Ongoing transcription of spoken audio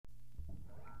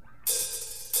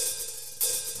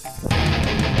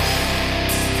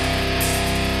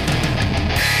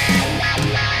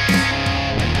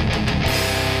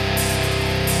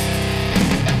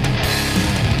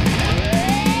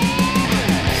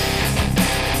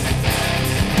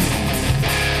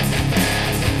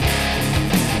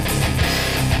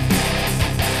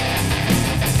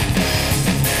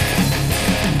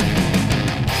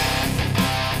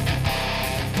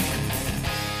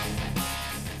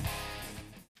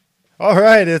All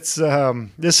right, it's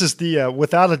this is the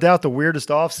without a doubt the weirdest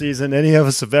off season any of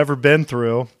us have ever been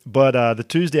through. But the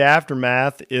Tuesday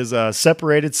aftermath is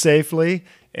separated safely,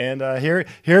 and here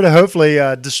to hopefully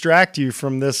distract you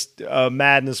from this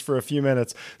madness for a few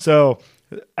minutes. So,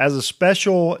 as a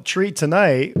special treat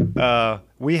tonight,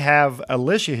 we have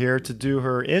Alicia here to do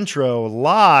her intro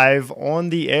live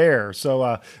on the air.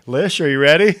 So, Lish, are you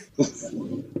ready?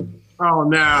 Oh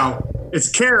no, it's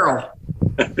Carol.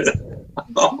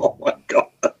 Oh my God.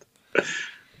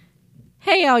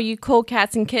 Hey, all you cool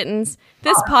cats and kittens.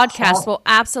 This podcast will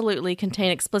absolutely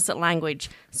contain explicit language,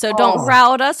 so don't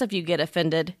growl at us if you get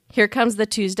offended. Here comes the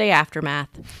Tuesday aftermath.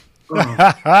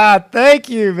 Thank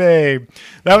you, babe.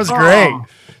 That was great.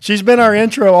 She's been our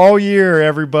intro all year,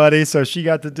 everybody. So she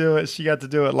got to do it. She got to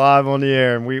do it live on the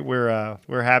air, and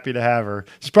we're happy to have her.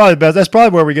 She's probably the best. That's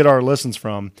probably where we get our listens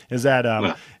from. Is that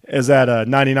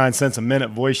 99 cents a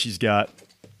minute voice she's got.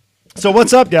 So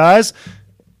what's up, guys?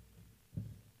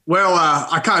 Well,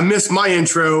 I kind of missed my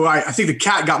intro. I think the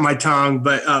cat got my tongue,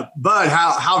 but Bud,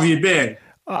 how have you been?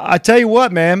 I tell you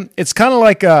what, man. It's kind of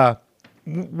like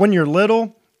when you're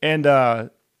little and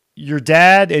your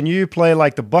dad and you play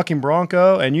like the bucking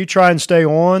bronco, and you try and stay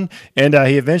on, and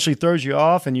he eventually throws you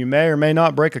off, and you may or may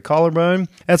not break a collarbone.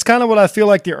 That's kind of what I feel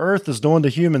like the Earth is doing to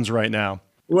humans right now.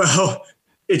 Well,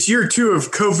 it's year 2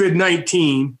 of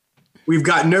COVID-19. We've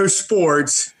got no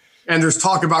sports. And there's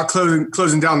talk about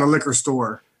closing down the liquor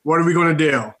store. What are we going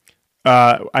to do?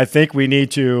 I think we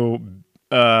need to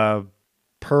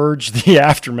purge the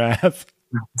aftermath.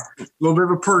 A little bit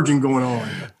of a purging going on.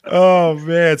 Oh,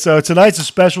 man. So tonight's a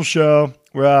special show.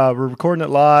 We're recording it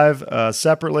live,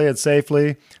 separately and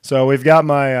safely. So we've got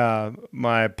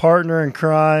my partner in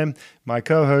crime, my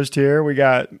co-host here. We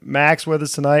got Max with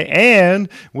us tonight. And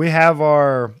we have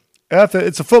our...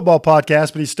 It's a football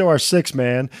podcast, but he's still our sixth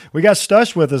man. We got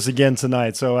Stush with us again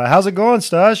tonight. So how's it going,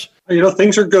 Stush?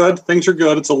 Things are good. Things are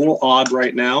good. It's a little odd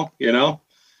right now,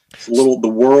 It's the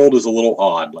world is a little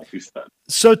odd, like you said.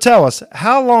 So tell us,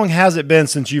 how long has it been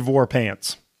since you've wore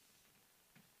pants?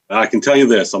 I can tell you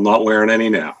this, I'm not wearing any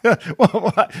now.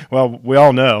 Well, we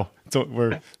all know.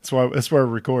 That's why we're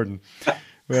recording.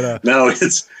 But, no,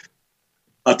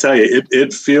 I'll tell you,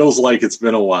 it feels like it's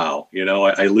been a while.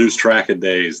 I lose track of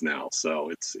days now, so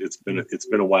it's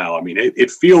been a while. I mean, it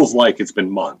feels like it's been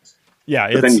months.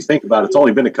 Yeah, but then you think about it, it's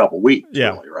only been a couple weeks,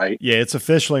 yeah, really, right? Yeah, it's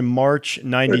officially March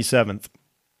 97th.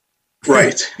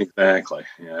 Right, exactly.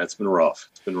 Yeah, it's been rough.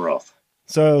 It's been rough.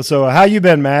 So how you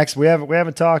been, Max? We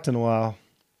haven't talked in a while.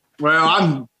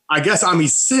 Well, I guess I'm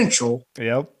essential.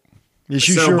 Yep. Yes,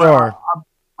 you sure are.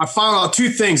 I found out 2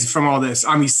 things from all this.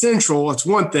 I'm essential. It's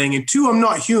one thing. And 2, I'm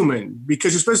not human,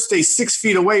 because you're supposed to stay 6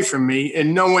 feet away from me,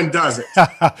 and no one does it.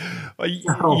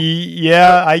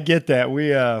 Yeah, I get that.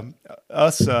 We,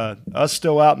 us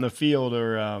still out in the field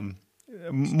are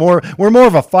we're more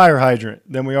of a fire hydrant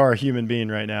than we are a human being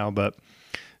right now, but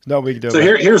no, we can do it. So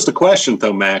here's the question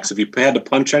though, Max. Have you had to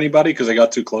punch anybody because they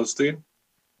got too close to you?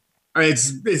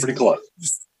 It's pretty close.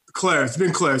 Close. It's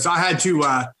been close. I had to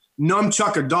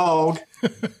nunchuck a dog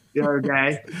the other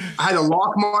day. I had to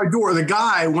lock my door. The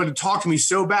guy wanted to talk to me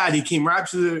so bad, he came right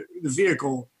to the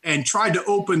vehicle and tried to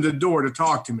open the door to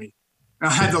talk to me. I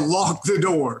had to lock the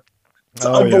door. It's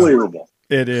unbelievable.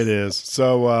 Yeah. It is.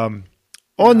 So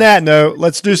on that note,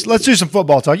 let's do some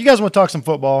football talk. You guys want to talk some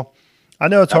football? I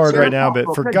know it's hard right now,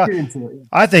 but for God,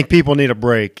 I think people need a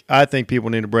break.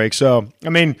 So, I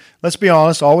mean, let's be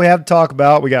honest. All we have to talk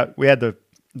about, we had the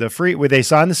free, where they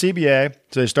signed the CBA,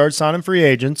 so they started signing free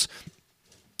agents.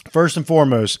 First and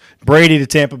foremost, Brady to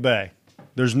Tampa Bay.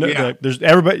 There's no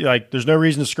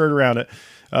reason to skirt around it.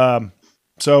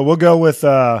 So we'll go with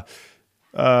Stush.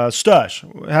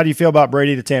 How do you feel about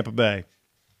Brady to Tampa Bay?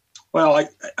 Well,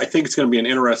 I think it's going to be an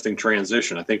interesting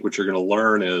transition. I think what you're going to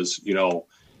learn is,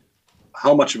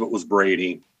 how much of it was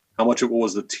Brady, how much of it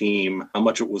was the team, how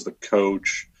much of it was the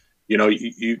coach.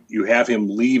 You have him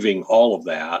leaving all of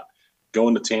that,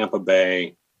 going to Tampa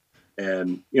Bay.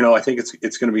 And, I think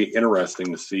it's going to be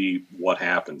interesting to see what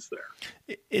happens there.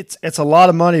 It's a lot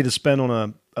of money to spend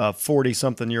on a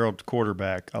 40-something-year-old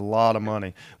quarterback. A lot of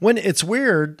money. When it's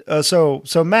weird. So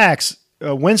Max,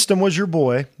 Winston was your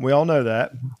boy. We all know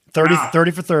that.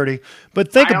 30 for 30.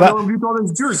 But think about all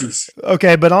those jerseys.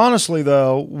 Okay, but honestly,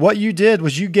 though, what you did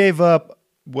was you gave up.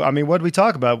 I mean, what did we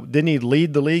talk about? Didn't he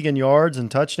lead the league in yards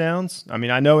and touchdowns? I mean,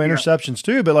 I know interceptions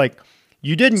too, but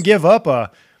you didn't give up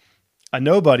a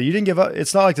nobody. You didn't give up.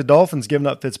 It's not like the Dolphins giving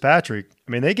up Fitzpatrick.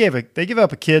 I mean, they give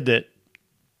up a kid that,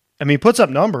 puts up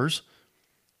numbers,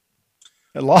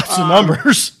 lots of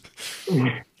numbers. Puts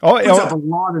up a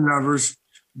lot of numbers,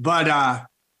 but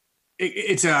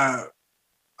it's a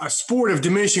a sport of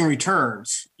diminishing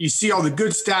returns. You see all the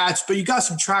good stats, but you got to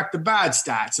subtract the bad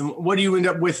stats. And what do you end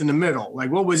up with in the middle?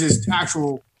 Like, what was his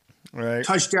actual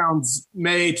touchdowns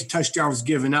made to touchdowns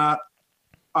given up?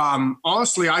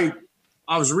 Honestly, I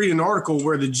was reading an article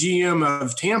where the GM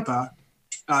of Tampa,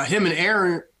 him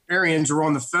and Arians were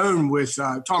on the phone with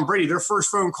Tom Brady. Their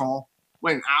first phone call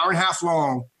went an hour and a half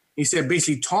long. He said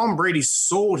basically Tom Brady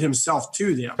sold himself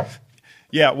to them.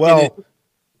 Yeah, well,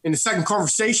 in the second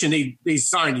conversation, they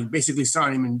signed him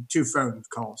in 2 phone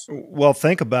calls. Well,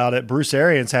 think about it. Bruce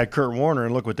Arians had Kurt Warner,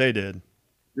 and look what they did.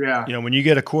 Yeah, when you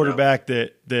get a quarterback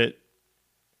that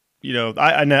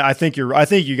I think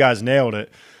you guys nailed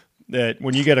it. That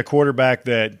when you get a quarterback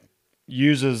that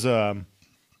uses his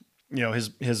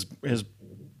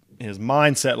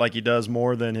mindset like he does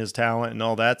more than his talent and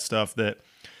all that stuff, that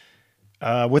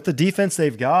with the defense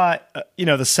they've got,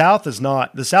 the South is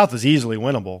easily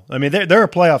winnable. I mean, they're a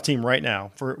playoff team right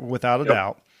now, without a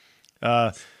doubt.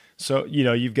 So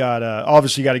you've got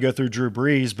obviously you got to go through Drew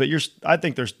Brees, but I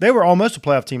think they were almost a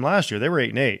playoff team last year. They were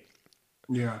 8-8.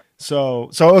 Yeah.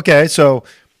 So okay, so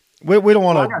we don't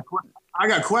want to. I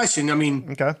got a question. I mean,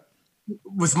 okay.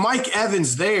 With Mike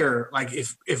Evans there, like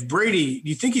if Brady, do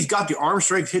you think he's got the arm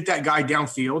strength to hit that guy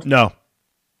downfield? No.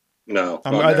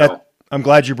 I'm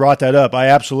glad you brought that up. I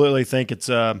absolutely think it's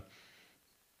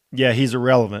he's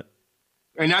irrelevant.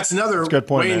 And that's another good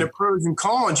point, way in the pros and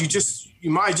cons. You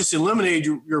might just eliminate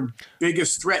your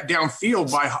biggest threat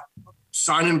downfield by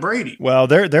signing Brady. Well,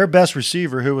 their best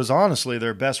receiver, who was honestly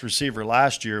their best receiver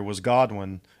last year, was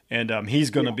Godwin, and he's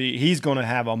going to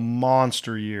have a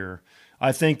monster year.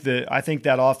 I think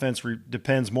that offense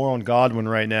depends more on Godwin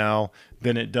right now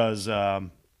than it does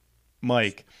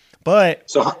Mike. But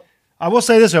I will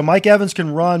say this though, Mike Evans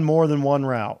can run more than one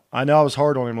route. I know I was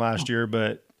hard on him last year,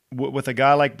 but with a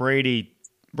guy like Brady,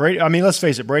 I mean, let's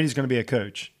face it, Brady's going to be a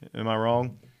coach. Am I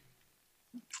wrong?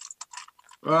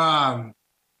 What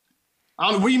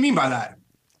do you mean by that?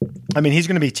 I mean, he's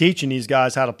going to be teaching these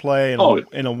guys how to play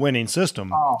in a winning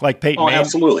system, like Peyton Manning.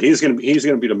 Absolutely, he's going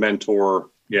to be the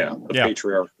mentor, the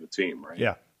patriarch of the team, right?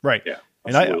 Yeah, right. Yeah,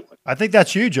 and I think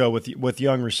that's huge, Joe, with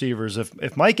young receivers.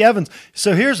 If Mike Evans,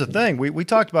 so here's the thing, we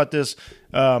talked about this,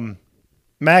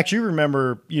 Max. You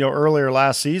remember, earlier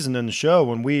last season in the show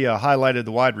when we highlighted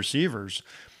the wide receivers.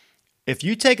 If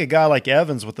you take a guy like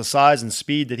Evans with the size and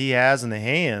speed that he has in the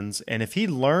hands, and if he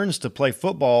learns to play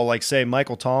football like, say,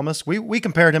 Michael Thomas, we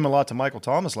compared him a lot to Michael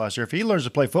Thomas last year. If he learns to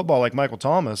play football like Michael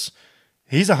Thomas,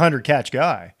 he's a 100-catch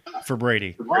guy for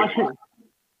Brady.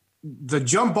 The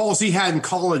jump balls he had in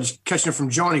college catching it from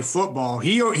Johnny Football,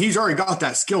 he's already got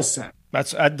that skill set.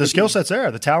 That's the skill set's there.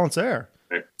 The talent's there.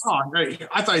 Oh,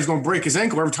 I thought he was going to break his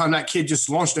ankle every time that kid just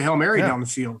launched a Hail Mary down the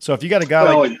field. So if you got a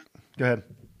guy go ahead.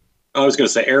 I was going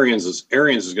to say Arians is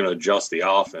going to adjust the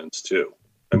offense too.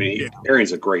 I mean,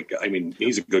 Arians a great guy. I mean,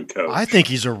 he's a good coach. I think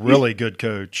he's a really good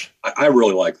coach. I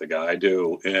really like the guy. I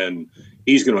do. And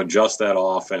he's going to adjust that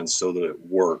offense so that it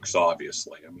works,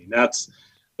 obviously. I mean, they're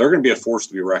going to be a force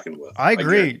to be reckoned with. I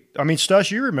agree. I mean, Stush,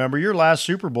 you remember your last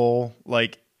Super Bowl,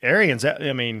 like Arians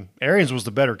was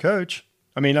the better coach.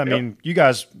 I mean, you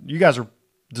guys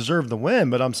deserve the win,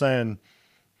 but I'm saying,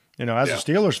 as a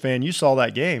Steelers fan, you saw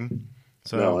that game.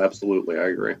 So, no, absolutely. I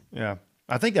agree. Yeah.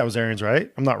 I think that was Arians,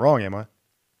 right? I'm not wrong, am I?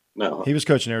 No. He was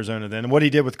coaching Arizona then. And what he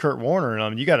did with Kurt Warner,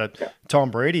 and you got Tom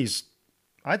Brady's,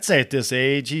 I'd say at this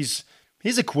age, he's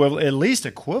equivalent, at least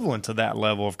equivalent to that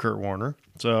level of Kurt Warner.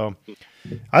 So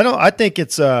I think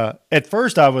it's, at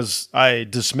first I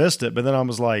dismissed it, but then I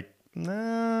was like,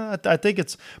 nah, I think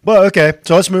it's, but okay.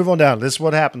 So let's move on down. This is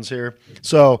what happens here.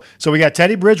 So we got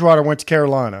Teddy Bridgewater went to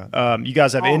Carolina. You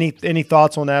guys have any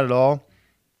thoughts on that at all?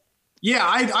 Yeah,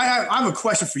 I have a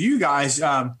question for you guys.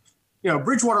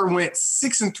 Bridgewater went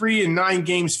 6-3 in 9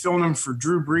 games filling him for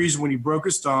Drew Brees when he broke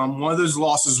his thumb. One of those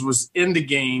losses was in the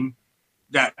game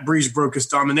that Brees broke his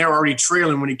thumb, and they were already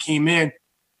trailing when he came in.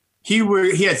 He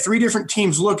had 3 different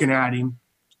teams looking at him,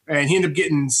 and he ended up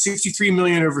getting $63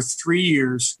 million over 3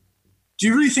 years. Do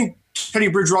you really think Teddy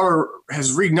Bridgewater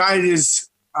has reignited his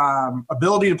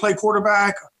ability to play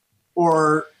quarterback,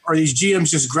 or are these GMs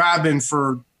just grabbing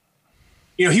for –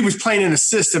 he was playing in a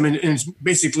system, and it's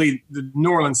basically the New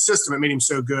Orleans system that made him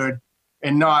so good,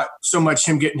 and not so much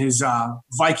him getting his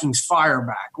Vikings fire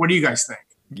back. What do you guys think?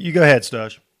 You go ahead,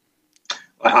 Stush.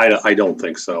 I don't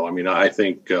think so. I mean, I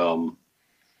think I don't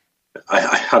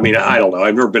know.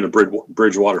 I've never been a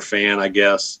Bridgewater fan, I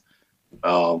guess.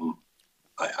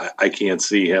 I can't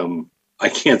see him. I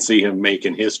can't see him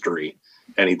making history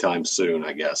anytime soon,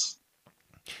 I guess.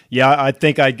 Yeah, I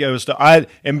think I'd go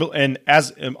and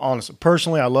as honest,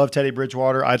 personally, I love Teddy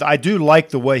Bridgewater. I do like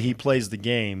the way he plays the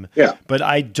game. Yeah, but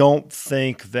I don't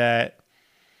think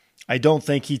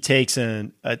he takes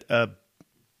an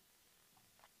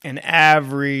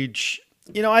average.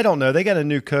 I don't know. They got a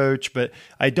new coach, but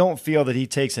I don't feel that he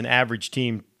takes an average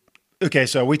team. Okay,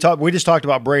 so we just talked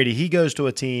about Brady. He goes to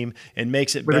a team and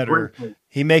makes it better.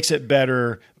 He makes it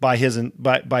better by his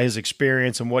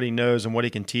experience and what he knows and what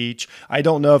he can teach. I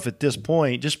don't know if at this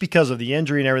point, just because of the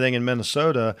injury and everything in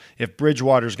Minnesota, if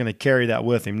Bridgewater is going to carry that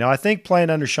with him. Now, I think playing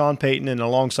under Sean Payton and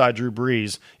alongside Drew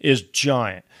Brees is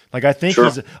giant. Like I think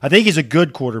he's a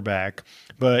good quarterback.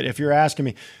 But if you're asking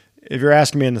me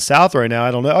in the South right now,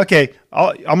 I don't know. Okay,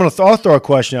 I'll throw a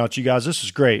question out to you guys. This is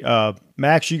great.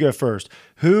 Max, you go first.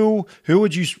 Who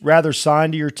would you rather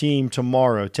sign to your team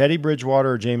tomorrow, Teddy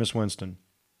Bridgewater or Jameis Winston?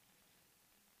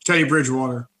 Teddy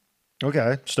Bridgewater.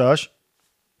 Okay, Stush.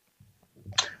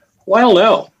 Well, I don't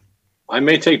know. I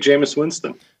may take Jameis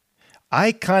Winston.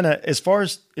 I kind of, as far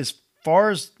as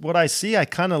what I see, I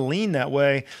kind of lean that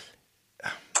way.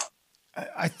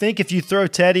 I think if you throw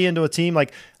Teddy into a team, I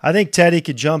think Teddy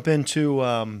could jump into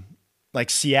like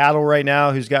Seattle right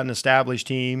now, who's got an established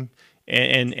team,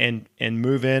 and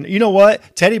move in. You know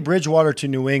what? Teddy Bridgewater to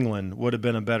New England would have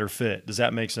been a better fit. Does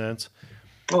that make sense?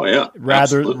 Oh yeah.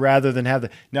 Rather than have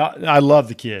now, I love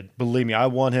the kid. Believe me, I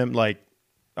want him. I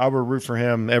would root for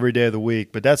him every day of the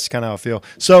week. But that's kind of how I feel.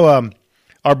 So,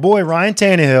 our boy Ryan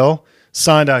Tannehill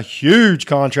signed a huge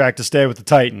contract to stay with the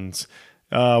Titans.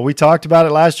 We talked about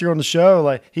it last year on the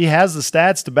show. He has the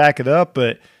stats to back it up,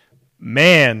 but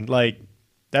man,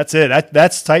 that's it.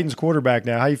 That's Titans quarterback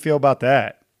now. How you feel about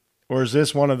that? Or is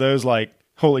this one of those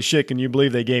holy shit, can you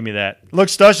believe they gave me that? Look,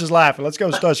 Stush is laughing. Let's go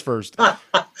Stush first.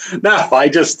 No, I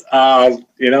just, I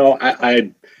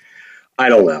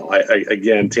don't know.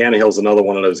 Again, Tannehill's another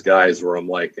one of those guys where I'm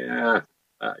like,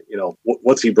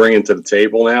 what's he bringing to the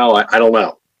table now? I don't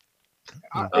know.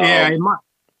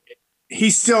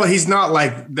 He's not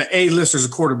like the A-listers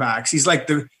of quarterbacks.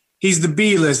 He's the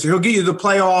B-lister. He'll get you to the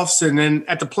playoffs, and then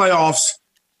at the playoffs,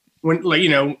 when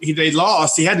they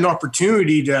lost, he had an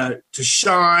opportunity to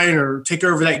shine or take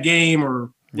over that game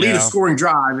or lead a scoring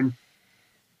drive, and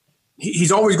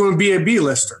he's always going to be a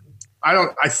B-lister.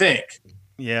 I think.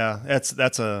 Yeah,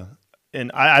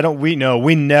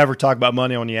 we never talk about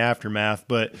money on the aftermath,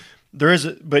 but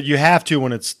but you have to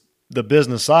when it's the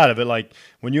business side of it.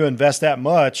 When you invest that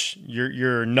much,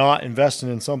 you're not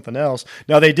investing in something else.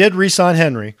 Now they did re-sign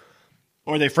Henry,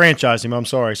 or they franchised him. I'm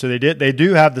sorry. So they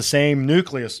do have the same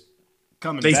nucleus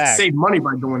coming back. They saved money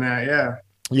by doing that. Yeah.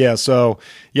 Yeah. So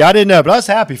I didn't know, but I was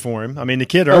happy for him. I mean, the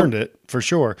kid earned it for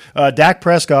sure. Dak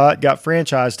Prescott got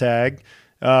franchise tag.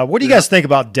 What do you guys think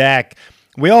about Dak?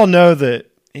 We all know that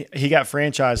he got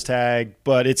franchise tag,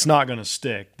 but it's not going to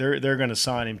stick. They're going to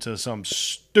sign him to some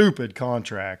stupid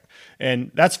contract,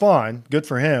 and that's fine. Good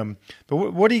for him. But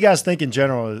what do you guys think in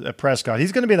general at Prescott?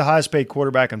 He's going to be the highest paid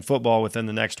quarterback in football within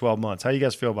the next 12 months. How do you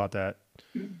guys feel about that?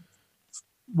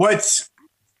 What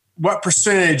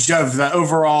percentage of the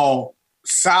overall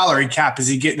salary cap is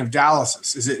he getting of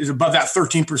Dallas's? Is it above that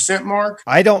 13% mark?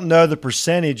 I don't know the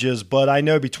percentages, but I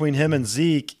know between him and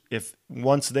Zeke, if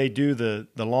once they do the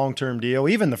long-term deal,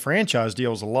 even the franchise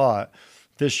deal is a lot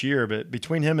this year, but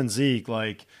between him and Zeke,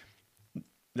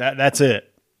 that's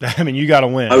it. I mean, you got to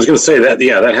win. I was going to say that.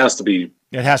 Yeah, that has to be.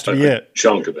 It has to be it.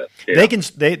 Chunk of it.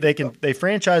 Yeah. They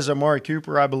franchise Amari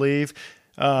Cooper, I believe.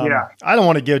 I don't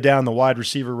want to go down the wide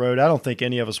receiver road. I don't think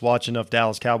any of us watch enough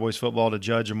Dallas Cowboys football to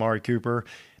judge Amari Cooper.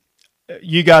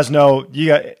 You guys know,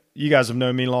 you guys have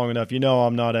known me long enough. You know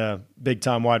I'm not a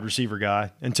big-time wide receiver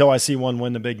guy until I see one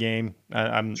win the big game.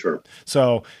 I'm sure.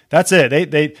 So that's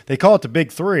it. They call it the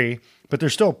big three, but they're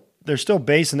still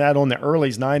basing that on the early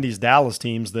 90s Dallas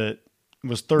teams that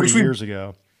was 30 years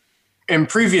ago. In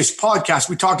previous podcasts,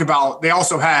 we talked about they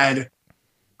also had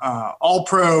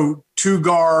all-pro two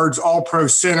guards, all-pro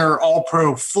center,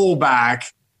 all-pro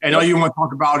fullback, and all you want to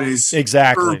talk about is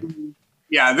exactly.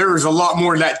 There's a lot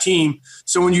more to that team.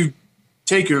 So when you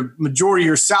take a majority of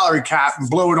your salary cap and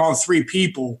blow it on three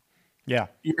people, I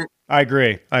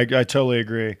agree. I totally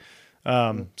agree.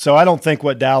 So I don't think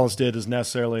what Dallas did is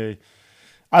necessarily.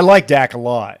 I like Dak a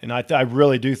lot, and I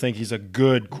really do think he's a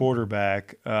good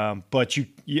quarterback. But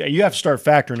you have to start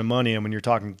factoring the money in when you're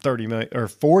talking $30 million or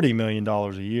 $40 million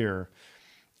a year.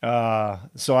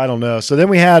 So I don't know. So then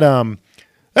we had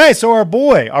so our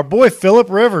boy Phillip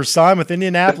Rivers signed with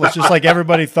Indianapolis, just like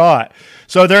everybody thought.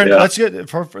 So they're they're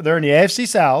in the AFC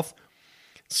South.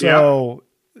 So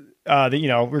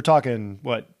we're talking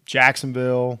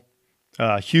Jacksonville,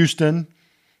 Houston,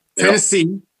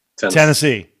 Tennessee.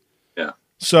 Tennessee. Yeah.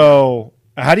 So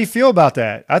How do you feel about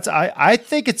that? I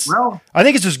think it's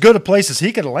as good a place as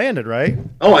he could have landed, right?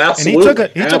 Oh, absolutely.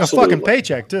 And he took a fucking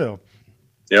paycheck too.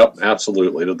 Yep,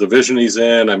 absolutely. The division he's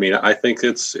in, I mean, I think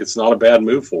it's not a bad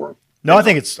move for him. No, I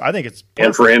think it's perfect.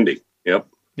 And for Indy. Yep.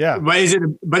 Yeah. But is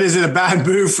it a bad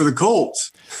move for the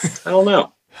Colts? I don't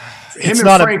know.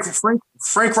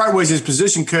 Frank Wright was his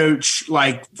position coach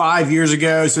like 5 years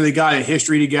ago, so they got a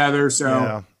history together. So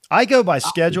yeah. I go by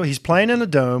schedule. He's playing in a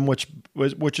dome, which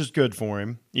is good for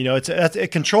him. You know, it's a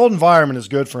controlled environment is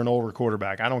good for an older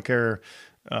quarterback. I don't care.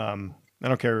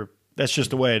 That's just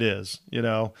the way it is. You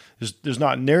know, there's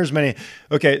not near as many.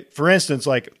 Okay, for instance,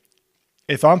 like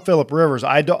if I'm Phillip Rivers,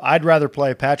 I'd rather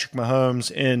play Patrick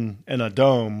Mahomes in a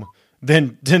dome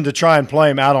than to try and play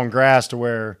him out on grass to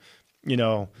where, you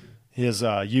know, his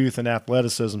youth and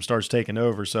athleticism starts taking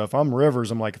over. So if I'm Rivers,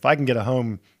 I'm like, if I can get a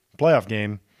home playoff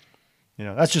game. You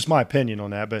know, that's just my opinion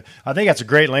on that, but I think that's a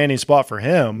great landing spot for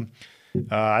him.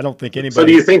 I don't think anybody. So,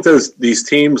 do you think these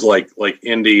teams like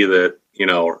Indy that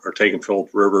are taking Phillip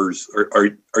Rivers?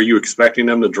 Are you expecting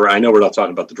them to draft? I know we're not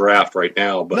talking about the draft right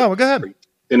now, but no, go ahead.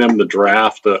 In them to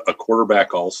draft a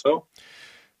quarterback also.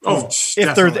 Oh,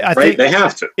 if they're, I think they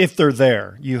have to. If they're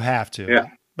there, you have to. Yeah,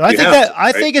 but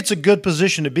I think it's a good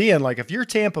position to be in. Like if you're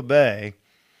Tampa Bay.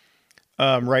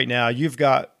 Right now, you've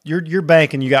got you're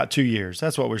banking. You got 2 years.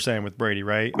 That's what we're saying with Brady,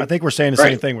 right? I think we're saying the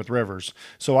same thing with Rivers.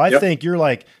 So I think you're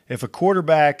like, if a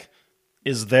quarterback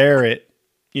is there at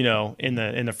in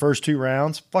the first 2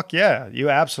 rounds, fuck yeah,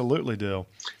 you absolutely do.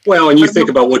 Well, and you think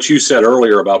about what you said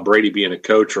earlier about Brady being a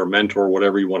coach or a mentor,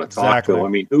 whatever you want to talk to. I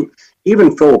mean,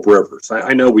 even Phillip Rivers.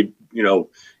 I know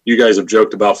you guys have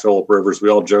joked about Phillip Rivers. We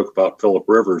all joke about Phillip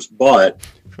Rivers, but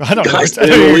I don't know guy's what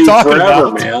been in the league forever,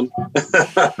 about. Man.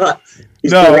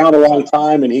 He's been around a long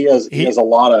time, and he has a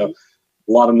lot of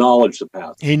knowledge to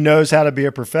pass. He knows how to be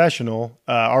a professional.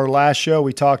 Our last show,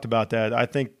 we talked about that. I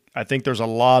think there's a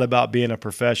lot about being a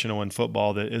professional in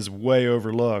football that is way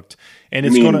overlooked, and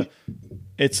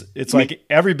it's like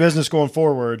every business going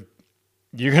forward,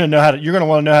 you're gonna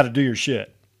want to know how to do your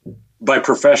shit. By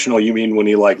professional, you mean when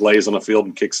he lays on the field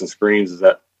and kicks and screens? Is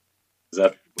that?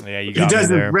 Yeah, you got he does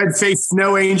me there. The red-faced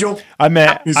snow angel. I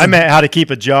meant how to keep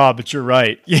a job, but you're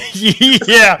right.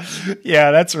 yeah,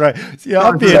 that's right.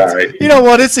 Yeah, you know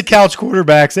what? It's the couch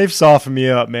quarterbacks. They've softened me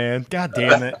up, man. God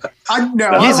damn it.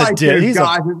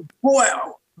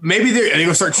 Maybe they're going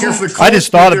to start cheering for the Colts. I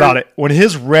just thought about it. When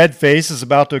his red face is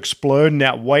about to explode in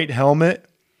that white helmet,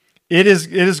 it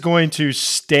is going to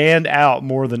stand out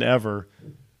more than ever.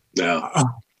 Yeah.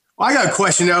 I got a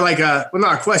question though,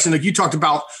 not a question. Like you talked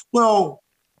about,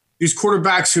 these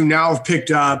quarterbacks who now have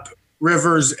picked up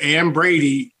Rivers and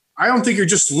Brady. I don't think you're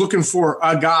just looking for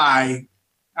a guy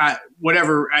at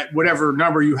whatever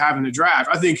number you have in the draft.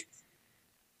 I think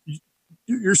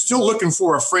you're still looking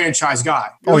for a franchise guy.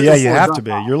 You have to be.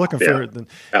 You're looking for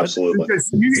absolutely. Because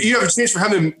you have a chance for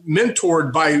having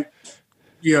mentored by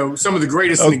some of the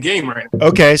greatest in the game right now.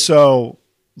 Okay, so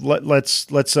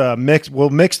let's mix. We'll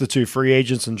mix the two, free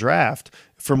agents and draft.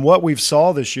 From what we've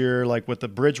saw this year, like with the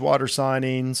Bridgewater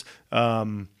signings,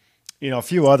 a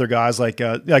few other guys like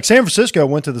San Francisco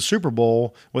went to the Super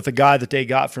Bowl with a guy that they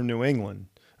got from New England.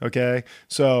 Okay,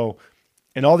 so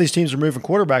and all these teams are moving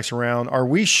quarterbacks around. Are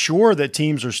we sure that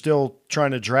teams are still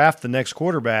trying to draft the next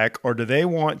quarterback, or do they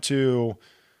want to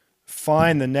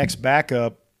find the next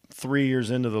backup 3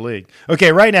 years into the league?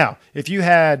 Okay, right now, if you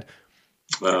had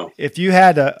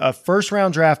a first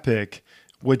round draft pick,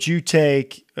 would you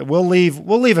take? We'll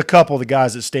leave a couple of the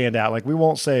guys that stand out. Like we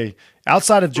won't say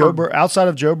outside of Joe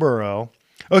Burrow.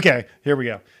 Okay, here we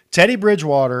go. Teddy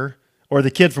Bridgewater or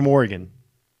the kid from Oregon.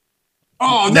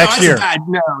 Oh, no, next year. Bad.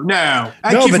 No.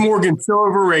 That kid from Oregon's so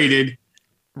overrated.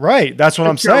 Right, that's what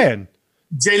I'm saying.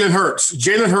 Jalen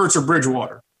Hurts or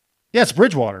Bridgewater. Yeah, it's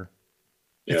Bridgewater.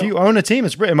 Yeah. If you own a team,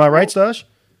 it's am I right, Stush?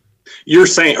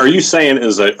 Are you saying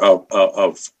as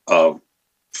a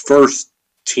first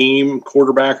team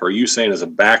quarterback, or are you saying as a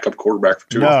backup quarterback for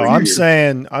 2 or 3 years?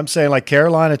 No, I'm saying like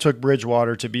Carolina took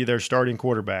Bridgewater to be their starting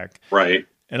quarterback. Right.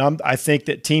 And I think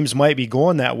that teams might be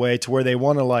going that way to where they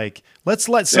want to let's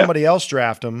let somebody else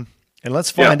draft them and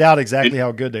let's find out exactly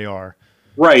how good they are.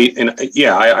 Right. And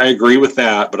I agree with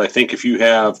that. But I think if you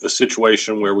have a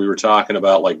situation where we were talking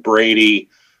about like Brady,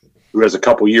 who has a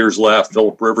couple years left,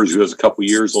 Phillip Rivers, who has a couple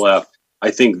years left,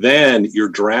 I think then you're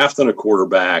drafting a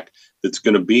quarterback that's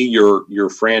going to be your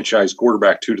franchise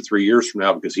quarterback 2 to 3 years from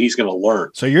now because he's going to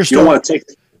learn. So you don't want to take,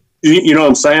 you know what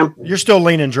I'm saying? You're still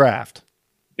leaning draft.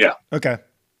 Yeah. Okay.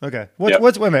 Wait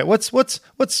a minute.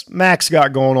 What's Max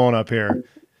got going on up here?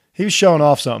 He was showing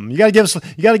off something. You got to give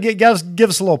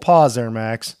us a little pause there,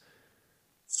 Max.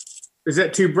 Is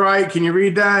that too bright? Can you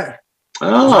read that?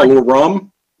 Oh, a little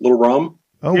rum.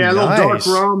 Oh, yeah, a nice. little dark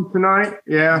rum tonight.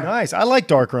 Yeah. Nice. I like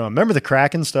dark rum. Remember the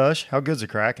Kraken, Stush? How good's the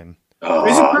Kraken?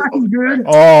 Is it cracking good?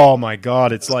 Oh my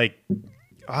God. It's like,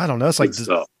 I don't know. It's like, Good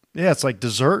stuff. it's like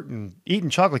dessert and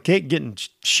eating chocolate cake, getting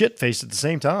shit faced at the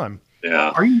same time.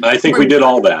 Yeah, I think we did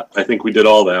all that. I think we did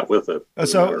all that with it.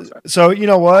 So you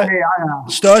know what? Hey,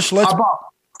 Stush,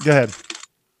 go ahead.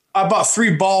 I bought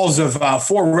 3 balls of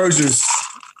Four Roses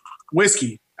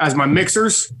whiskey as my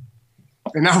mixers.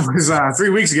 And that was 3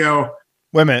 weeks ago.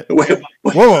 Wait a minute.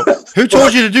 Whoa. Who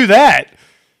told you to do that?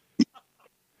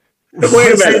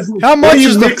 Wait a minute. How much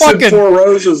is the mixing fucking Four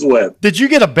Roses with? Did you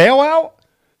get a bailout?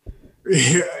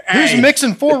 Hey, Who's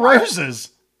mixing Four Roses?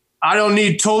 I don't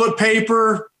need toilet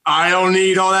paper. I don't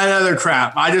need all that other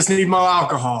crap. I just need my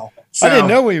alcohol. So, I didn't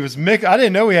know he was I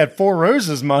didn't know he had Four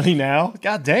Roses money now.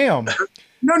 God damn.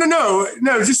 No.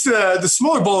 Just the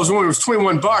smaller bowl was only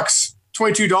 $21,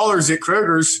 $22 at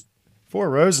Kroger's. Four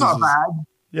Roses. It's not bad.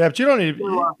 Yeah, but you don't need.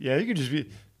 Yeah,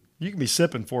 you can be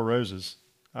sipping Four Roses.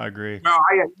 I agree. No,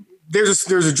 there's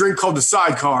a drink called the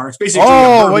Sidecar. It's basically.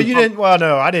 Oh, well, you didn't. Well,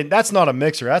 no, I didn't. That's not a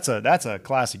mixer. That's a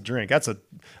classic drink. I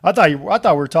thought we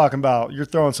were talking about you're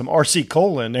throwing some RC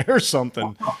Cola in there or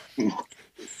something.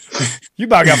 You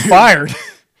about got fired.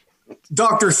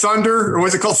 Dr. Thunder, or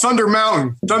what's it called? Thunder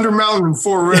Mountain. Thunder Mountain and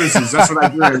Four Roses. That's what I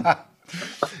did.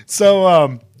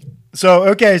 So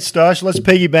okay, Stush, let's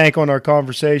piggyback on our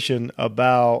conversation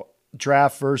about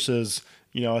draft versus,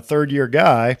 a third-year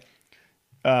guy.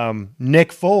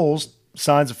 Nick Foles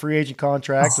signs a free agent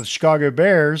contract with the Chicago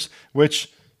Bears,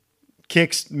 which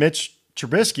kicks Mitch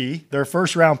Trubisky, their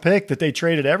first-round pick that they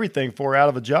traded everything for, out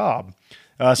of a job.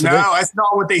 That's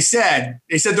not what they said.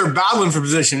 They said they're battling for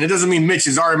position. It doesn't mean Mitch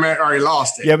has already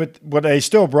lost it. Yeah, but they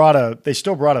still brought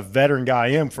a veteran guy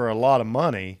in for a lot of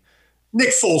money. Nick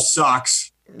Foles sucks.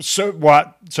 So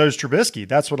what? So is Trubisky.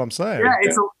 That's what I'm saying.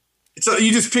 Yeah,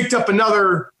 you just picked up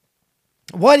another.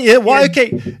 What? Why?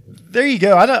 Okay, there you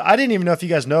go. I didn't even know if you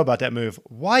guys know about that move.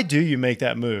 Why do you make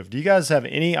that move? Do you guys have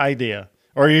any idea?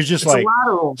 Or you're just like,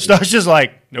 Stuff's just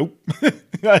like, nope.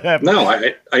 No,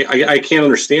 I can't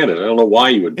understand it. I don't know why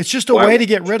you would. It's just a way to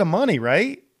get rid of money,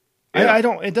 right? Yeah. I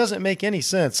don't. It doesn't make any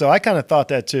sense. So I kind of thought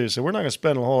that too. So we're not going to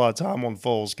spend a whole lot of time on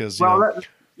Foles because.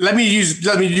 Let me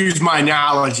use my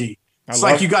analogy. It's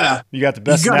like you got the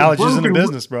best analogies in the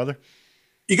business, brother.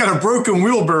 You got a broken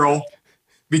wheelbarrow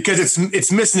because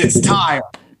it's missing its tire.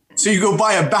 So you go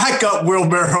buy a backup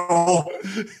wheelbarrow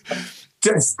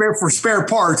for spare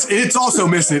parts, and it's also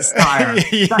missing its tire. That's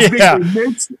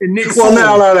basically Nick Foles.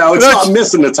 Well, no. It's not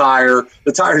missing the tire.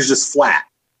 The tire's just flat.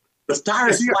 The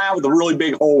tire's flat with a really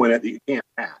big hole in it that you can't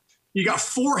patch. You got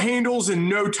 4 handles and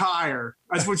no tire.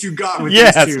 That's what you got with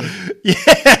these two.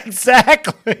 Yeah,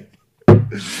 exactly.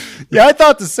 Yeah, I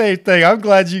thought the same thing. I'm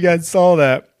glad you guys saw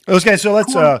that. Okay, so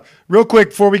let's real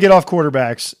quick before we get off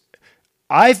quarterbacks.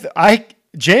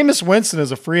 Jameis Winston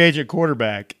is a free agent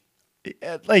quarterback.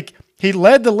 Like, he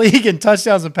led the league in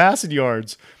touchdowns and passing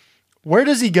yards. Where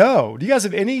does he go? Do you guys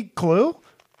have any clue?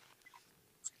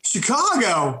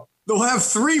 Chicago. They'll have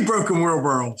 3 broken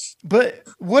wheelbarrows. But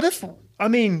what if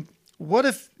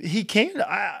he can't?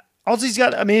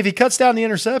 If he cuts down the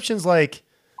interceptions, like,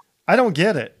 I don't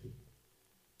get it.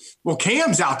 Well,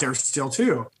 Cam's out there still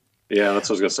too. Yeah, that's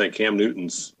what I was going to say. Cam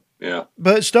Newton's. Yeah.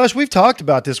 But Stush, we've talked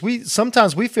about this.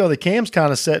 Sometimes we feel that Cam's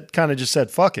kind of just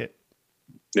said, fuck it.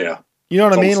 Yeah. You know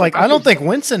what I mean? Like, I don't think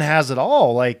Winston has it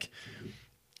all. Like,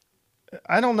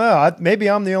 I don't know. Maybe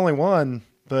I'm the only one,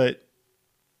 but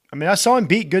I mean, I saw him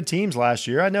beat good teams last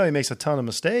year. I know he makes a ton of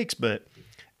mistakes, but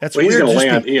that's weird. He's going to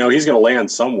land. He's going to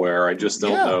land somewhere. I just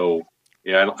don't know.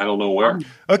 Yeah, I don't know where.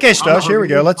 Okay, Stush, here we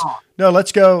go. We'll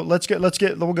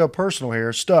go personal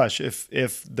here. Stush,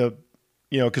 if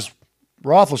because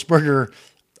Roethlisberger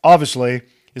obviously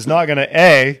is not going to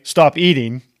A, stop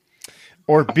eating,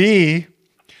 or B,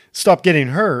 stop getting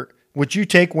hurt, would you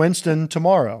take Winston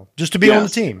tomorrow just to be on the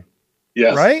team?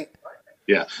 Yes. Right?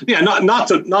 Yeah. Yeah. Not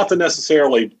to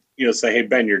necessarily, say, hey,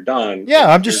 Ben, you're done.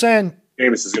 Yeah. I'm just saying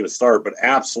Jameis is going to start, but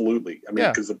absolutely. I mean,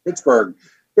 because the Pittsburgh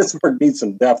needs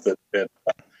some depth at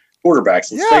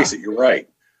quarterbacks. Let's face it, you're right.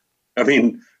 I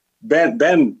mean, Ben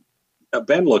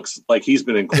looks like he's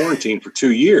been in quarantine for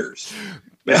 2 years.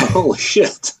 Man, holy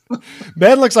shit.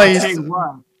 Ben looks like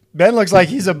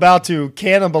he's about to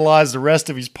cannibalize the rest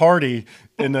of his party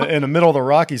in the middle of the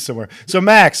Rockies somewhere. So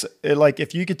Max,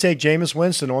 if you could take Jameis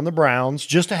Winston on the Browns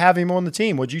just to have him on the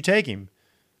team, would you take him?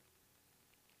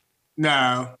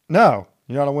 No,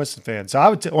 you're not a Winston fan. So I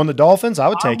would on the Dolphins. I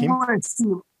would take him.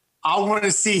 I want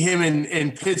to see him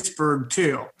in Pittsburgh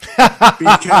too,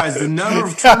 because the number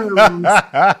of turnovers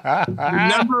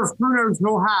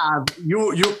he'll have,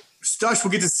 Stush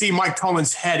will get to see Mike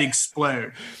Tomlin's head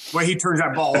explode when he turns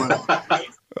that ball over.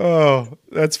 Oh,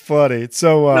 that's funny.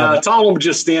 So Tomlin would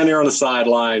just stand there on the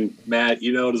sideline, Matt.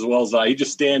 You know it as well as I. He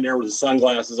just stand there with his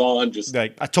sunglasses on, just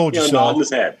like I told you so. Nodding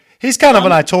his head. He's kind of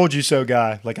an "I told you so"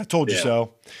 guy. Like I told you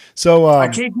so. So I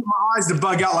can't get my eyes to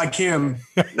bug out like him.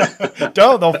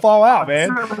 They'll fall out,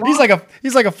 man. He's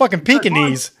like a fucking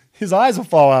Pekingese. His eyes will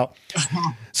fall out.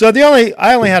 So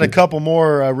I only had a couple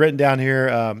more written down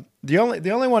here. The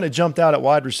only one that jumped out at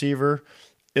wide receiver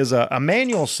is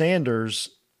Emmanuel Sanders.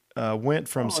 Went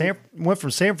from San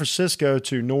Francisco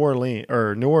to New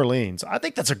Orleans. I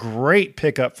think that's a great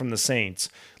pickup from the Saints.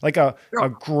 Like a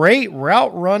great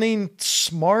route running,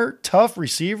 smart, tough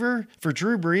receiver for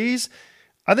Drew Brees.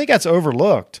 I think that's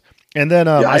overlooked. And then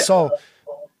I saw.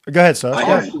 Go ahead, Seth.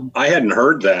 I hadn't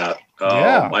heard that.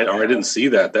 I didn't see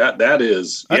that.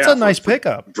 That's a nice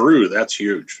pickup. Drew, that's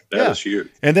huge. That is huge.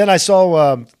 And then I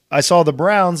saw the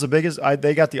Browns, the biggest.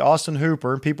 They got the Austin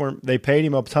Hooper. They paid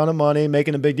him a ton of money,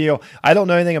 making a big deal. I don't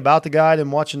know anything about the guy. I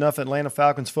didn't watch enough Atlanta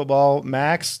Falcons football.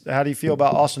 Max, how do you feel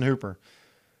about Austin Hooper?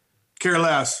 Care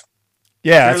less.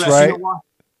 Yeah, that's right. You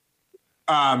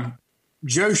know,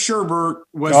 Joe Sherbert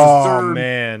was the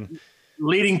third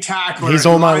leading tackler. He's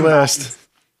on my list.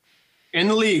 In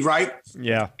the league, right?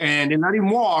 Yeah. And they let him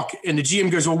walk, and the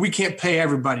GM goes, well, we can't pay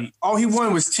everybody. All he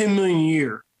wanted was $10 million a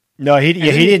year. No, he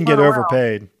didn't get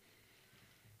overpaid.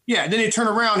 Yeah, then they turn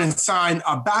around and sign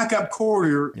a backup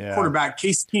quarterback,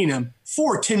 Case Keenum,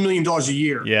 for $10 million a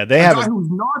year. Yeah, they have a guy who's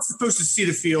not supposed to see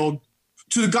the field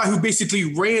to the guy who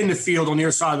basically ran the field on the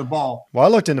other side of the ball. Well, I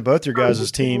looked into both your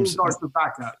guys' teams.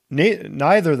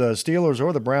 Neither the Steelers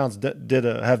or the Browns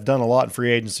have done a lot in free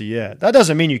agency yet. That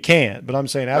doesn't mean you can't, but I'm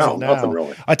saying as of now.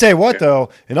 Really. I tell you what, though,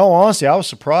 in all honesty, I was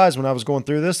surprised when I was going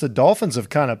through this. The Dolphins have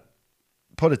kind of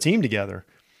put a team together.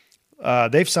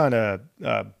 They've signed a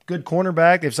good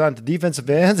cornerback. They've signed the defensive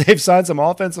ends. They've signed some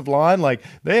offensive line. Like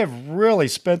they have really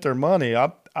spent their money.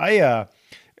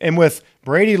 And with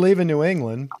Brady leaving New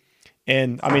England,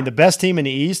 and I mean the best team in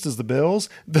the East is the Bills.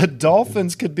 The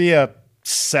Dolphins could be a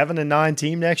 7-9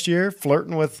 team next year,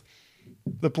 flirting with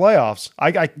the playoffs.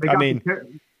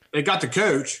 They got the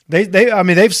coach.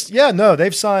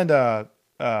 They've signed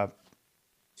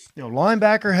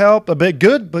linebacker help, a bit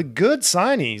good, but good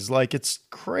signees. Like it's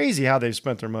crazy how they've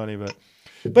spent their money, but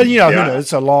who knows?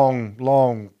 It's a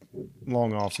long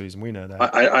off season. We know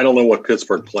that. I don't know what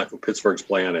Pittsburgh's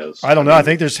plan is. I don't know. I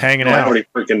think they're just hanging out.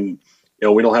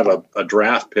 We don't have a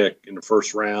draft pick in the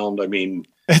first round. I mean,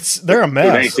 they're a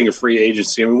mess. Anything a free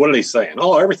agency. I mean, what are they saying?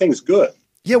 Oh, everything's good.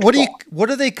 Yeah, what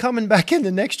are they coming back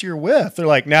into next year with? They're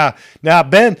like, now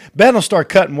Ben will start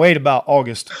cutting weight about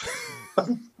August.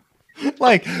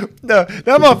 Like that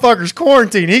motherfucker's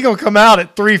quarantined. He gonna come out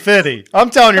at 350.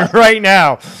 I'm telling you right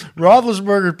now,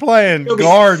 Roethlisberger playing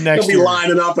guard next year. He'll be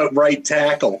lining up at right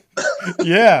tackle.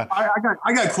 Yeah.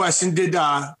 I got a question. Did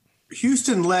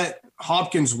Houston let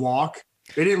Hopkins walk?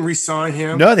 They didn't re-sign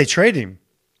him. No, they traded him.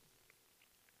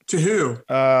 To who?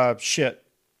 Shit.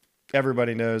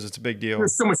 Everybody knows it's a big deal.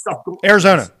 There's so much stuff going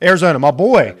on. Arizona. My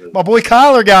boy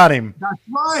Kyler got him.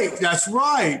 That's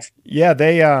right. Yeah,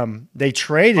 they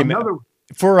traded him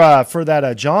for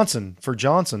that Johnson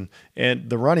and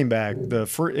the running back.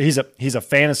 He's a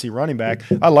fantasy running back.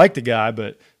 I like the guy,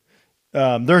 but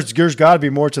there's got to be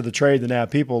more to the trade than that.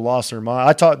 People lost their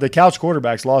mind. The couch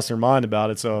quarterbacks lost their mind about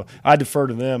it, so I defer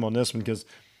to them on this one because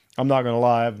I'm not going to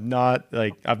lie.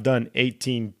 I've done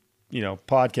 18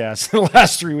 podcasts in the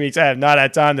last 3 weeks. I have not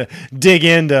had time to dig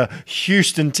into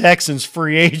Houston Texans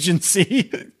free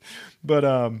agency. But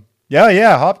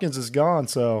Hopkins is gone,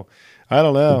 so I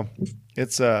don't know.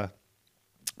 It's but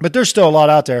there's still a lot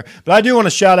out there. But I do want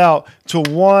to shout out to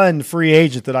one free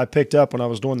agent that I picked up when I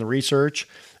was doing the research.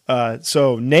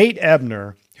 So Nate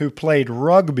Ebner, who played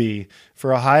rugby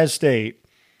for Ohio State,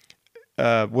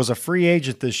 was a free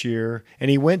agent this year,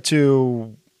 and he went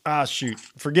to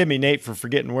forgive me, Nate, for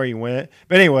forgetting where he went.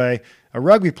 But anyway, a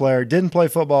rugby player, didn't play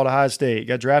football at Ohio State,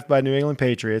 got drafted by New England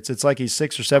Patriots. It's like he's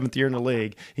 6th or 7th year in the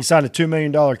league. He signed a $2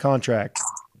 million contract,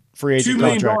 free agent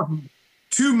contract.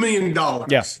 $2 million.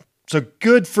 Yeah. So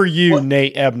good for you,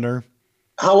 Nate Ebner.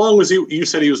 How long was he? You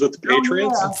said he was with the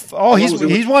Patriots? Oh, he's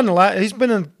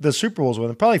been in the Super Bowls with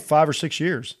them probably 5 or 6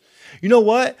 years. You know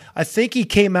what? I think he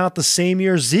came out the same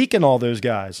year Zeke and all those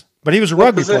guys. But he was a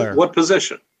rugby player. What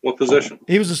position?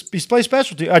 He's played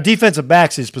specialty. Defensive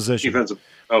back's his position. Defensive.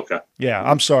 Okay. Yeah,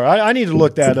 I'm sorry. I need to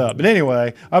look that up. But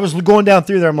anyway, I was going down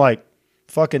through there. I'm like,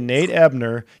 fucking Nate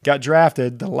Ebner got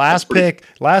drafted, the last pick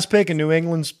in New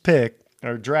England's pick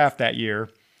or draft that year.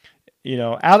 Being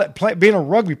a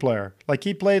rugby player, like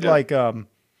he played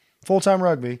full-time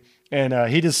rugby, and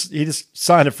he just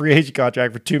signed a free agent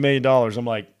contract for $2 million. I'm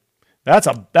like, that's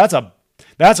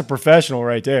a professional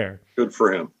right there. Good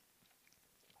for him.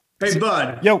 Hey,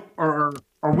 Bud. Yo.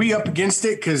 Are we up against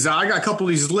it? Because I got a couple of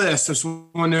these lists. I just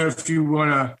want to know if you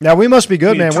want to. Now we must be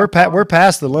good, man. We're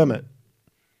past the limit.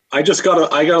 I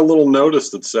got a little notice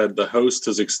that said the host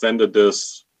has extended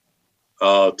this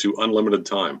to unlimited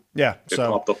time. Yeah, it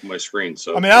popped up on my screen.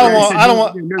 So I mean, I don't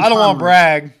want to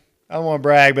brag. I don't want to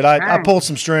brag, but I pulled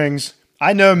some strings.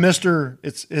 I know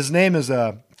his name is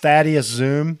Thaddeus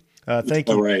Zoom. Thank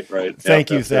you. Right. Thank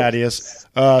you, Thaddeus.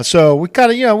 So we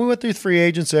kind of, we went through free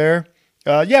agents there.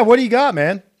 What do you got,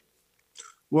 man?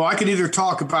 Well, I could either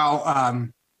talk about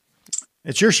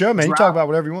it's your show, man. You talk about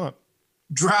whatever you want.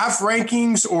 Draft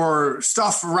rankings or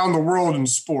stuff around the world in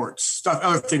sports,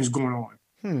 other things going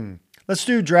on. Let's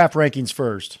do draft rankings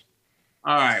first.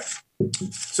 All right.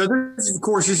 So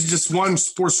this is just one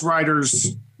sports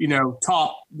writer's,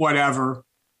 top whatever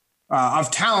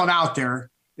of talent out there.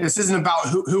 This isn't about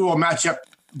who will match up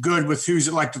good with who's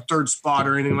at like the third spot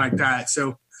or anything like that.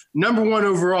 So number one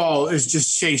overall is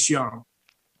just Chase Young.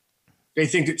 They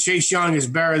think that Chase Young is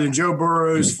better than Joe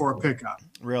Burrows for a pickup.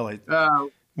 Really?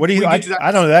 What do you? I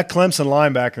don't know. That Clemson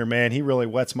linebacker, man, he really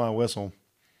wets my whistle.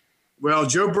 Well,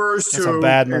 Joe Burrows too. That's a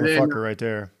bad motherfucker right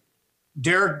there.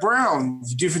 Derek Brown,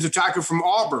 defensive tackle from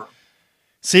Auburn.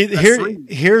 See,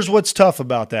 here's what's tough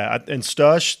about that. And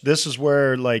Stush, this is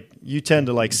where you tend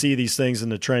to see these things in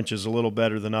the trenches a little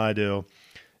better than I do.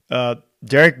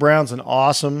 Derek Brown's an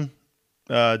awesome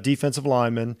defensive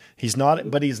lineman. He's not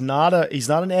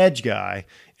an edge guy.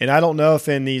 And I don't know if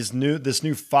in this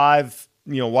new 5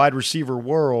 wide receiver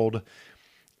world,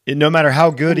 no matter how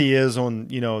good he is on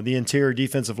the interior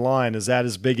defensive line, is that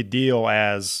as big a deal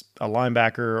as a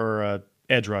linebacker or a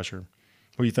edge rusher?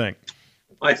 What do you think?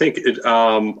 I think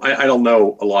I don't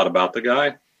know a lot about the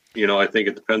guy. I think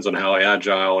it depends on how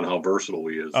agile and how versatile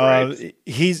he is. Right?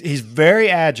 He's very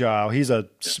agile. He's a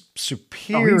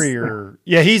superior.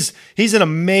 He's an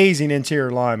amazing interior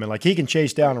lineman. He can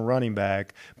chase down a running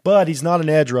back, but he's not an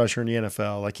edge rusher in the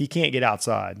NFL. He can't get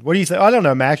outside. What do you think? I don't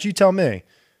know, Max. You tell me.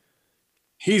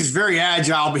 He's very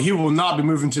agile, but he will not be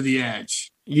moving to the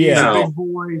edge. Yeah, he's a big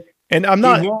boy, and I'm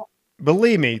not.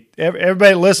 Believe me,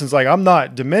 everybody listens. I'm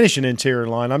not diminishing interior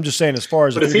line. I'm just saying as far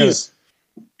as if he's.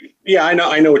 Yeah, I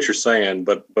know what you're saying,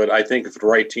 but I think if the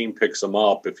right team picks him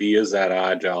up, if he is that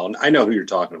agile, and I know who you're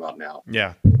talking about now.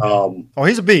 Yeah.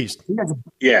 He's a beast.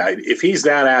 Yeah, if he's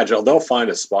that agile, they'll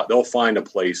find a spot. They'll find a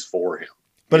place for him.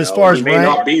 But as far as he may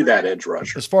not be that edge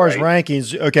rusher. As far as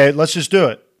rankings, okay, let's just do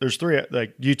it. There's 3. Do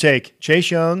you take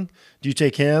Chase Young? Do you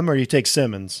take him, or do you take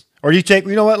Simmons, or do you take?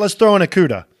 You know what? Let's throw in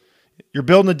Okudah. You're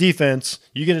building a defense.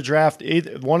 You get to draft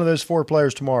either one of those 4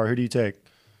 players tomorrow. Who do you take?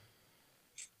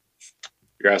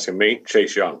 You're asking me?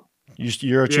 Chase Young.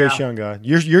 You're a Chase Young guy.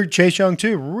 You're Chase Young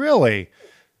too, really?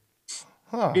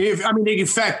 Huh. In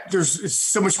fact, there's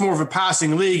so much more of a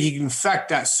passing league. He can affect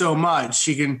that so much.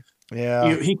 He can.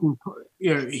 Yeah. He can.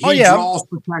 Draws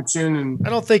protection, and I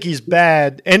don't think he's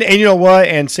bad. And you know what?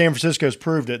 And San Francisco's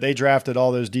proved it. They drafted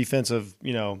all those defensive.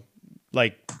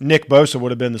 Nick Bosa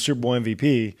would have been the Super Bowl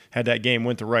MVP had that game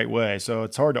went the right way. So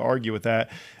it's hard to argue with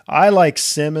that. I like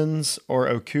Simmons or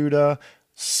Okudah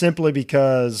simply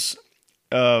because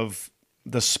of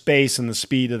the space and the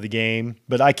speed of the game.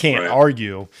 But I can't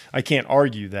argue. I can't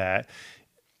argue that.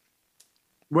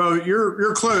 Well,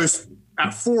 you're close.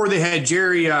 At 4, they had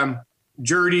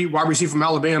Jeudy, wide receiver from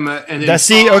Alabama, and then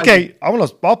okay.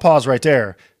 I'll pause right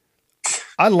there.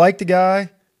 I like the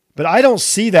guy, but I don't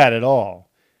see that at all.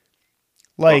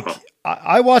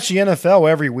 I watch the NFL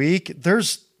every week.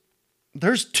 There's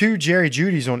 2 Jerry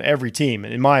Judys on every team,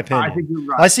 in my opinion. I think you're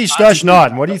right. I see Stush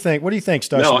nodding. What do you think? What do you think,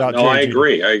 Stush, about Jerry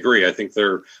Jeudy? I agree. I think I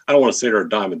don't want to say they're a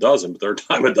dime a dozen, but they're a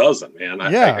dime a dozen, man.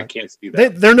 I can't see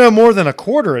that. They're no more than a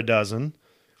quarter a dozen.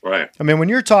 Right. I mean, when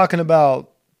you're talking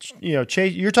about,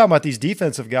 Chase, you're talking about these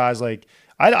defensive guys.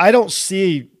 I don't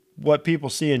see what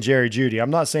people see in Jerry Jeudy. I'm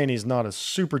not saying he's not a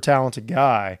super talented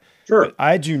guy. Sure. But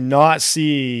I do not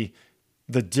see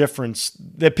the difference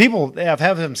that people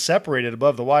have him separated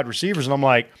above the wide receivers. And I'm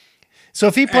like, so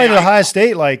if he played at Ohio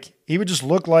State, he would just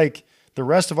look like the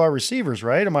rest of our receivers,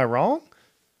 right? Am I wrong?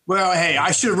 Well, hey,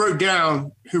 I should have wrote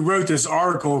down who wrote this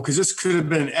article, because this could have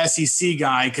been an SEC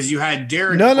guy, because you had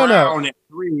Derek Brown at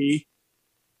 3,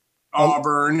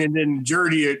 Auburn, and then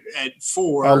Jeudy at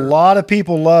 4. A lot of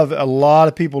people love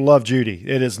Jeudy.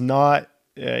 It is not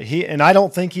and I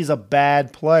don't think he's a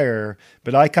bad player,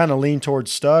 but I kind of lean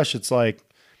towards Stush. It's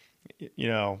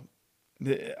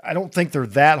I don't think they're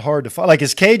that hard to find. Like,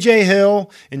 is KJ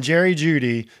Hill and Jerry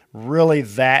Jeudy really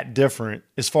that different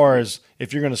as far as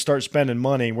if you're going to start spending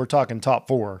money? We're talking top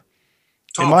 4.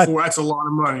 Top 4, that's a lot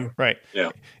of money. Right. Yeah.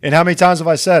 And how many times have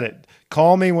I said it?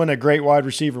 Call me when a great wide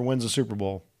receiver wins a Super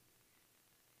Bowl.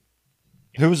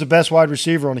 Who was the best wide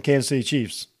receiver on the Kansas City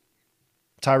Chiefs?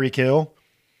 Tyreek Hill.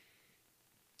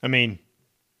 I mean,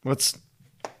 there's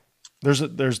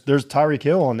Tyreek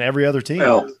Hill on every other team.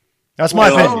 Well, that's my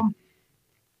opinion.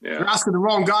 Yeah. You're asking the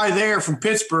wrong guy there from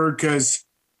Pittsburgh because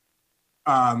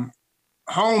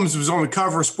Holmes was on the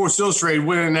cover of Sports Illustrated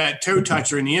winning that toe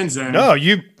toucher in the end zone. No,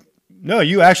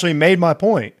 you actually made my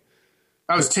point.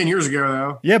 That was 10 years ago,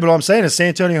 though. Yeah, but what I'm saying is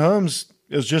Santonio Holmes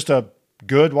is just a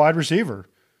good wide receiver.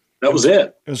 That was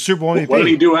it. It was Super Bowl MVP. What did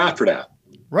he do after that?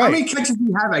 Right. How many catches did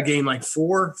he have that game? Like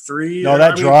 4, 3? No,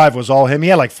 that drive was all him. He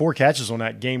had like 4 catches on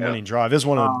that game-winning drive. It's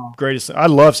one of the greatest. I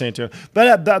love Santonio,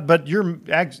 but you're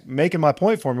making my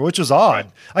point for me, which is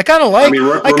odd. I kind of like.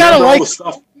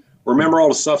 Remember all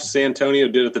the stuff Santonio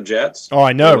did at the Jets? Oh,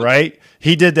 I know, right?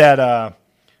 He did that.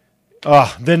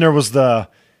 Then there was the.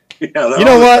 Yeah, you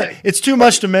know what? It's too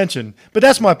much to mention, but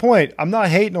that's my point. I'm not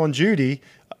hating on Jeudy.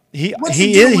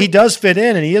 He does fit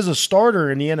in, and he is a starter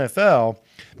in the NFL.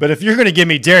 But if you're going to give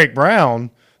me Derek Brown,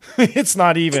 it's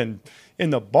not even in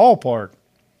the ballpark.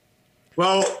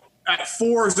 Well, at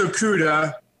 4 is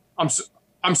Okudah.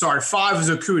 I'm sorry, 5 is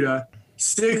Okudah.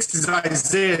 6 is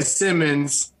Isaiah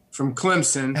Simmons from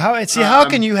Clemson. How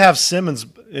can you have Simmons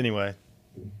anyway?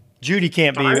 Jeudy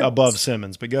can't be above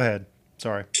Simmons, but go ahead.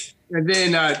 Sorry. And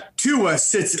then Tua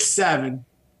sits at 7.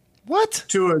 What?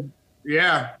 Tua,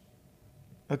 yeah.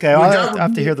 Okay, I'll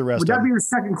have to hear the rest. Would that be your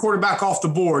second quarterback off the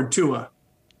board, Tua,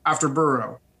 after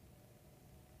Burrow?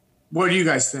 What do you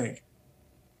guys think?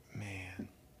 Man.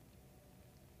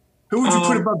 Who would you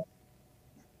put above?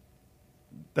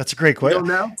 That's a great question.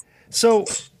 You don't know? So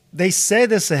they say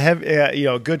this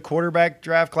a good quarterback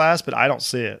draft class, but I don't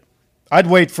see it. I'd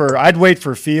wait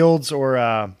for Fields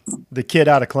or the kid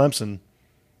out of Clemson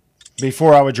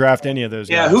before I would draft any of those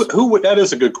guys. Yeah, who would? That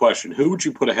is a good question. Who would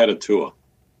you put ahead of Tua?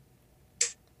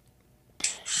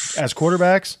 As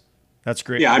quarterbacks? That's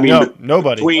great. Yeah, I mean,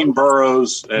 nobody. Between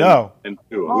Burrows and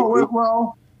Tua. Oh,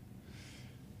 well,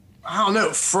 I don't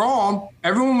know. Fromm.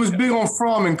 Everyone was big on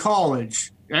Fromm in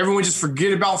college. Everyone just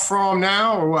forget about Fromm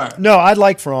now, or what? No, I'd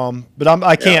like Fromm, but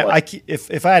I can't.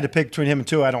 If I had to pick between him and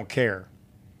Tua, I don't care.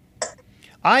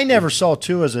 I never saw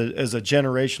Tua as a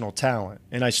generational talent,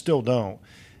 and I still don't.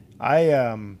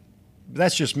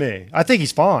 That's just me. I think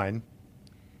he's fine,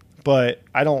 but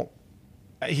I don't.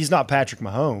 He's not Patrick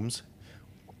Mahomes.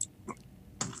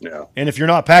 Yeah. And if you're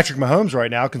not Patrick Mahomes right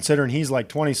now, considering he's like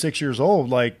 26 years old,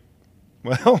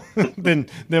 then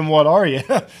what are you?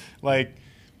 Like,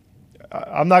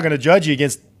 I'm not going to judge you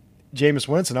against Jameis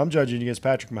Winston. I'm judging you against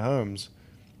Patrick Mahomes.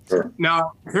 Sure.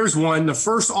 Now, here's one. The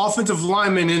first offensive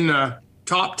lineman in the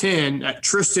top 10 at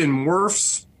Tristan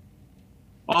Wirfs,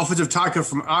 offensive tackle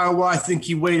from Iowa. I think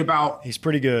he weighed about. He's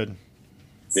pretty good.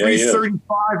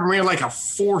 335 and ran like a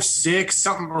 4.6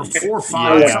 something or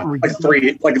 4.5 something. Like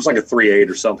 3, like it's like a 3.8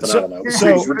 or something. I don't know.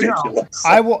 It's ridiculous.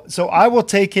 I will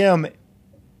take him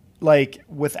like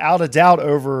without a doubt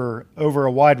over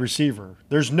a wide receiver.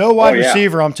 There's no wide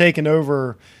receiver I'm taking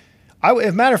over. As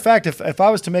a matter of fact, if I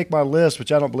was to make my list,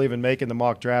 which I don't believe in making the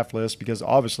mock draft list because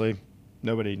obviously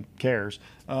nobody cares.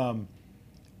 I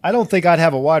don't think I'd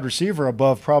have a wide receiver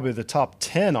above probably the top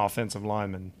 10 offensive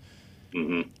linemen.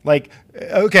 Mm-hmm. Like,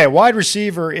 okay, wide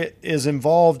receiver is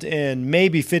involved in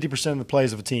maybe 50% of the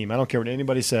plays of a team. I don't care what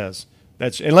anybody says.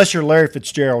 That's unless you're Larry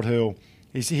Fitzgerald, who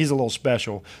he's a little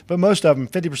special. But most of them,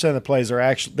 50% of the plays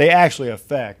actually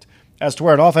affect. As to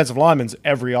where an offensive lineman's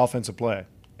every offensive play,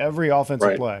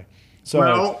 play.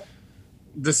 So,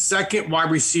 the second wide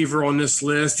receiver on this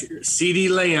list, CeeDee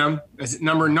Lamb, is at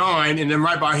number 9, and then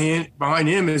right behind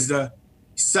him is the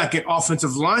second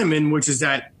offensive lineman, which is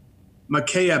that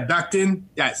Micaiah Becton,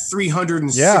 that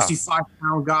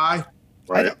 365-pound guy.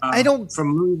 Right. I don't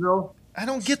from Louisville. I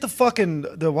don't get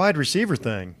the wide receiver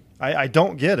thing. I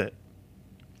don't get it.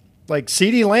 Like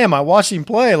CeeDee Lamb, I watched him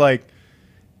play. Like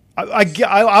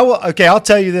I'll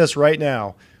tell you this right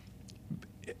now.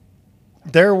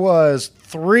 There was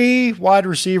 3 wide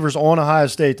receivers on Ohio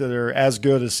State that are as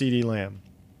good as CeeDee Lamb.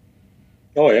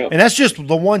 Oh, yeah. And that's just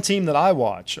the one team that I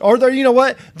watch. Or there, you know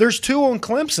what? There's 2 on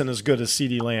Clemson as good as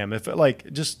CeeDee Lamb.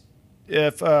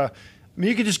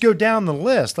 You could just go down the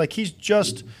list. Like he's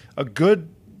just a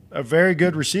very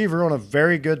good receiver on a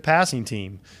very good passing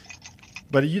team.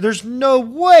 But there's no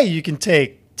way you can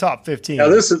take top 15. Now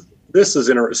this is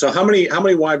interesting. So how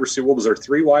many wide receivers? What was there?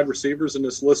 3 wide receivers in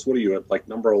this list? What are you at? Like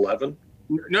number 11?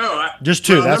 No, just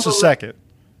two. That's the second.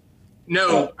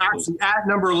 No, actually, at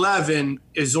number 11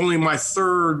 is only my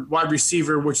third wide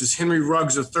receiver, which is Henry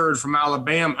Ruggs III from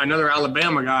Alabama, another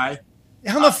Alabama guy.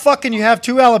 How the fuck can you have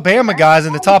two Alabama guys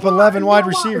in the top 11 wide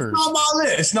receivers?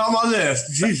 It's not my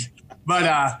list. Jeez. But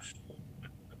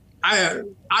I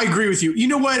agree with you. You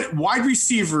know what? Wide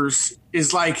receivers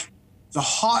is like the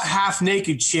hot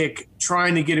half-naked chick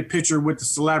trying to get a picture with the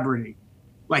celebrity.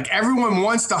 Like everyone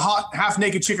wants the hot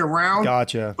half-naked chick around.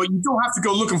 Gotcha. But you don't have to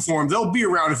go looking for them. They'll be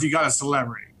around if you got a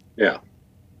celebrity. Yeah.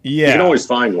 Yeah. You can always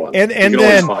find one. And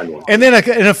then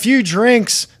in a few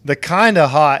drinks, the kind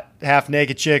of hot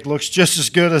half-naked chick looks just as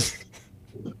good as.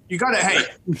 You got to,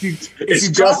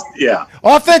 hey.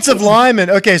 Offensive linemen.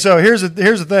 Okay, so here's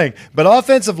the thing. But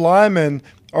offensive linemen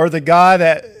are the guy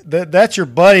that's your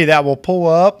buddy that will pull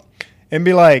up and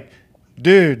be like,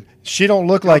 dude, she don't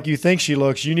look like you think she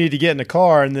looks. You need to get in the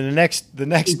car. And then the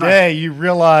next day you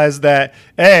realize that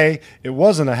A, it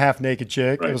wasn't a half naked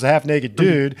chick. Right. It was a half naked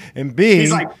dude. And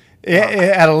B,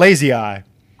 it had a lazy eye.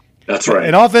 That's right.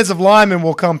 An offensive lineman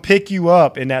will come pick you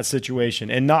up in that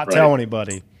situation and not tell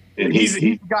anybody. And he's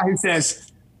the guy who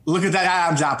says, look at that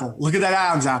Adam's apple. Look at that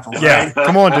Adam's apple. Yeah.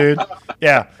 Come on, dude.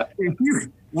 Yeah.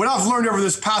 What I've learned over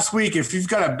this past week, if you've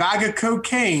got a bag of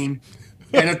cocaine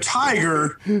and a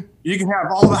tiger, you can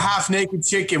have all the half-naked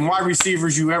chick and wide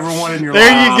receivers you ever want in your life.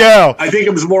 There you go. I think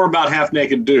it was more about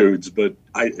half-naked dudes, but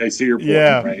I see your point.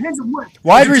 Yeah. Right?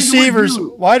 Wide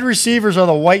receivers are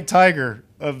the white tiger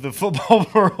of the football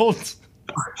world.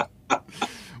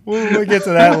 We'll get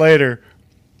to that later.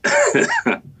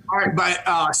 All right,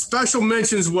 but special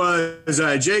mentions was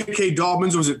J.K.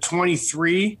 Dobbins was at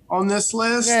 23 on this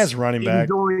list. Yeah, it's running back.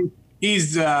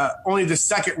 He's only the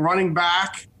second running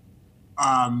back.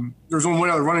 There's only one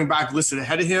other running back listed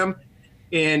ahead of him.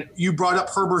 And you brought up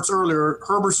Herbert's earlier.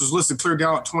 Herbert's was listed clear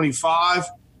down at 25.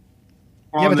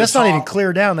 Yeah, but that's not even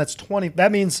clear down. That's 20.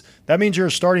 That means you're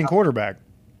a starting quarterback.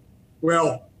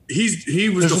 Well, he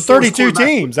was There's 32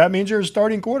 teams. That means you're a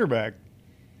starting quarterback.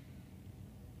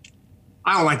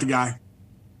 I don't like the guy.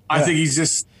 I think he's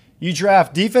just – You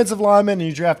draft defensive linemen and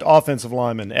you draft offensive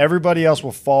linemen. Everybody else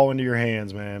will fall into your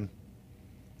hands, man.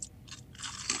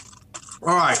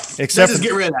 All right. Let's just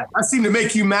get rid of that. That seemed to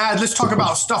make you mad. Let's talk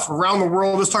about stuff around the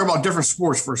world. Let's talk about different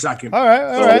sports for a second. All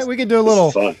right. We can do a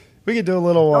little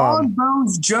John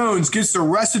Bones Jones gets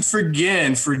arrested for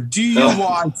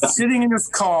DUI sitting in his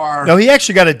car. No, he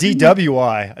actually got a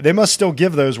DWI. They must still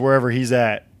give those wherever he's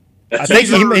at. I think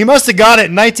he must have got it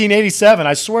in 1987.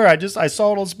 I swear, I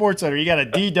saw it on SportsCenter. He got a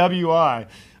DWI. I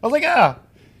was like,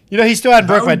 he still hadn't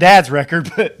broke my dad's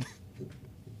record, but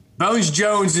Bones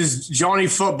Jones is Johnny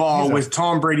Football with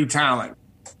Tom Brady talent,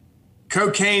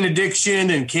 cocaine addiction,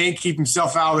 and can't keep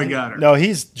himself out of the gutter. No,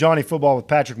 he's Johnny Football with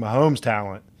Patrick Mahomes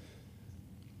talent.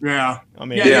 Yeah, I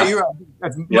mean, you're right.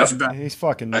 That's much better. He's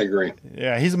fucking. I agree.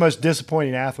 Yeah, he's the most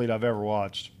disappointing athlete I've ever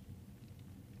watched.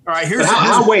 All right,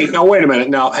 wait a minute.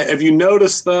 Now, have you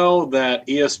noticed though that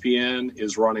ESPN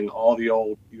is running all the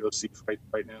old UFC fights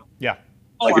right now? Yeah.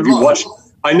 Like if you watch,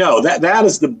 I know that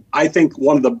is I think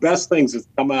one of the best things that's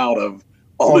come out of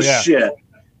all this shit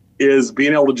is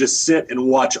being able to just sit and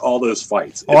watch all those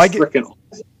fights. It's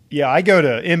Yeah, I go to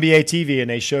NBA TV and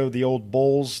they show the old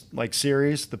Bulls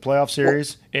series, the playoff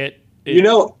series.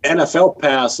 NFL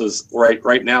Pass is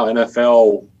right now.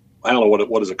 NFL, I don't know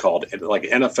what is it called, like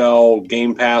NFL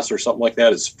Game Pass or something like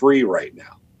that is free right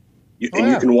now. You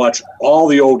can watch all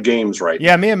the old games right now.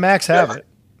 Yeah, me and Max have it.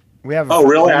 We have it. Oh,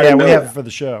 really? Yeah, we have it for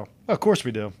the show. Of course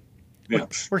we do. Yeah.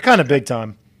 We're kind of big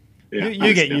time. Yeah,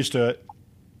 you get used to it.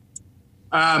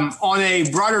 On a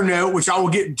broader note, which I will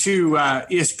get to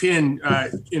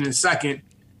ESPN in a second,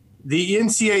 the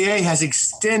NCAA has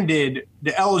extended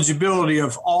the eligibility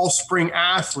of all spring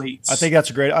athletes. I think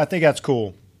that's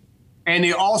cool. And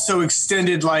they also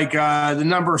extended the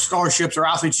number of scholarships or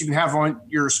athletes you can have on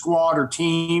your squad or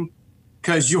team,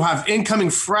 because you'll have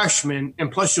incoming freshmen,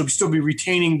 and plus you'll still be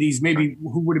retaining these maybe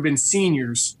who would have been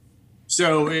seniors.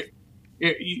 So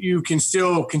you can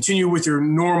still continue with your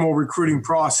normal recruiting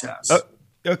process.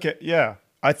 Okay, yeah.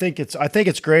 I think it's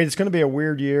great. It's going to be a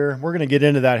weird year. We're going to get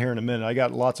into that here in a minute. I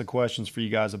got lots of questions for you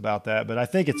guys about that, but I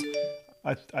think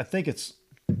it's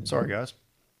sorry guys.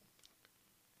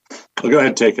 Well, go ahead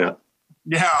and take that.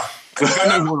 Yeah.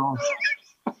 I know what's wrong.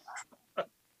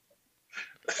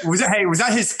 Was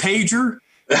that his pager?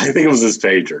 I think it was his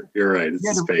pager. You're right. It's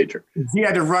his pager. He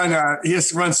had to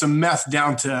run some meth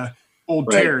down to Old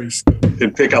Terry's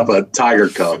and pick up a tiger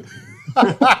cub.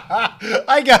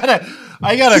 I got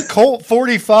a Colt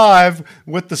 45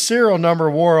 with the serial number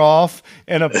wore off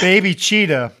and a baby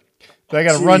cheetah. I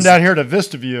got to run down here to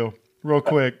Vista View real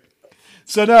quick.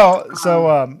 Okay,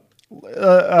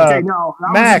 no,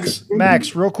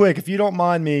 Max, real quick, if you don't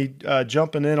mind me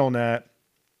jumping in on that,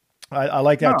 I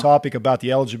like that topic about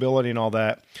the eligibility and all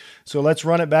that. So let's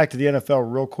run it back to the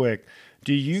NFL real quick. How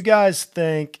do you guys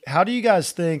think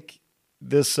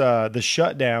this the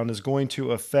shutdown is going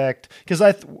to affect? Because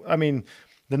I mean,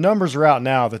 the numbers are out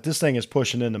now that this thing is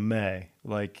pushing into May.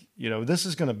 Like, this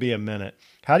is going to be a minute.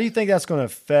 How do you think that's going to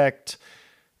affect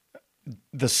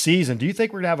the season? Do you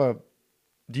think we're going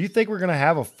to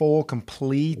have a full,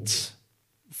 complete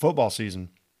football season,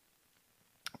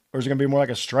 or is it going to be more like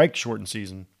a strike shortened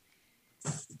season?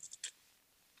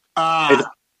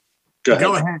 Go ahead,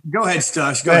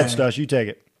 Stush. Go ahead, Stush. You take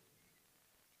it.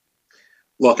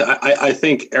 Look, I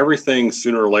think everything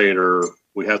sooner or later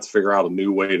we have to figure out a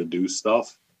new way to do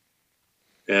stuff.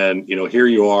 And here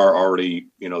you are already.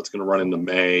 It's going to run into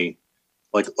May.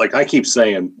 Like I keep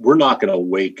saying, we're not going to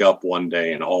wake up one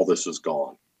day and all this is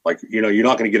gone. Like you're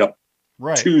not going to get up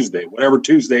Tuesday, whatever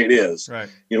Tuesday it is. Right.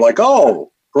 You're like,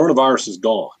 oh, coronavirus is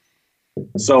gone.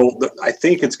 So I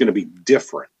think it's going to be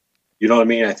different. You know what I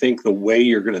mean? I think the way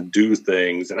you're going to do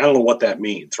things, and I don't know what that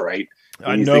means, right?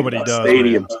 Nobody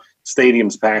does.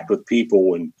 Stadiums packed with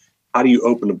people, and how do you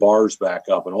open the bars back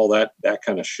up and all that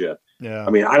kind of shit? Yeah.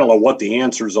 I mean, I don't know what the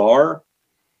answers are,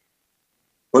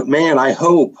 but man, I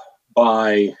hope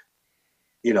by,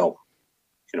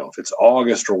 if it's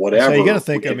August or whatever, so you got to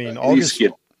think. August.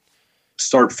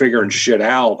 Start figuring shit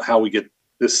out how we get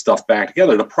this stuff back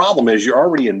together. The problem is you're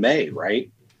already in May, right?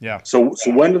 Yeah. So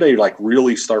when do they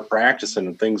really start practicing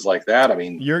and things like that? I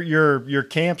mean, your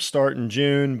camps start in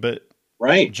June, but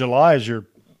right, July is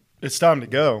it's time to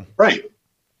go. Right.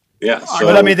 Yeah. So,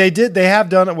 but I mean, they have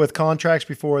done it with contracts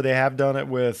before. They have done it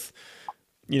with,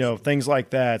 things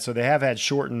like that. So they have had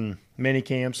shortened mini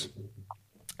camps.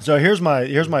 So here's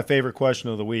my favorite question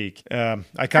of the week.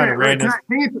 I kind of ran this.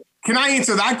 Can I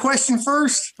answer that question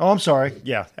first? Oh, I'm sorry.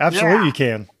 Yeah, absolutely. Yeah. You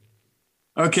can.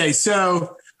 Okay.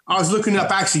 So I was looking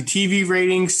up actually TV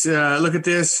ratings. Look at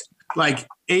this, like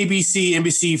ABC,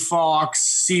 NBC,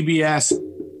 Fox, CBS,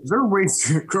 their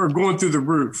rates are going through the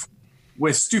roof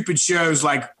with stupid shows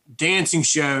like dancing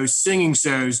shows, singing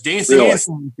shows, dancing and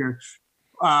singing shows.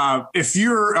 If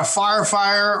you're a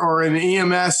firefighter or an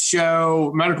EMS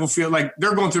show, medical field, like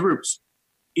they're going through the roofs.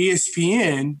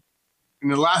 ESPN in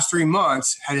the last 3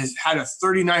 months has had a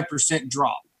 39%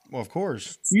 drop. Well, of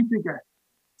course. So you think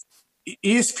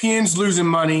ESPN's losing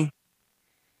money.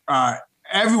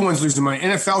 Everyone's losing money.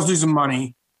 NFL's losing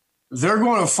money. They're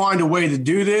going to find a way to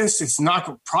do this. It's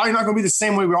probably not going to be the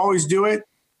same way we always do it.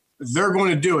 They're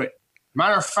going to do it.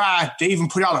 Matter of fact, they even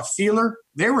put out a feeler.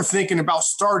 They were thinking about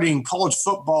starting college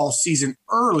football season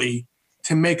early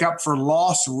to make up for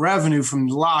lost revenue from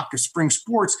the lack of spring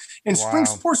sports. And spring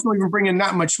sports don't even bring in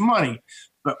that much money.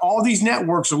 But all these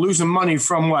networks are losing money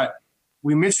from what?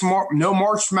 We mentioned no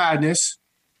March Madness,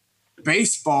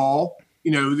 baseball,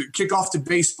 kickoff to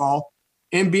baseball.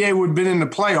 NBA would have been in the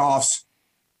playoffs.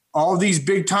 All these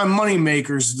big-time money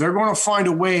makers, they're going to find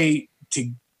a way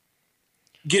to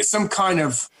get some kind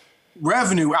of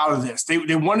revenue out of this.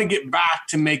 They want to get back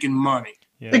to making money.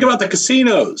 Yeah. Think about the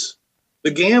casinos,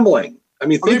 the gambling. I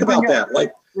mean, think about that.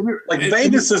 Like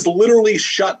Vegas is literally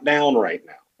shut down right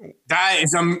now. That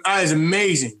is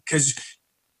amazing because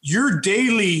your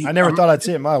daily. I never thought I'd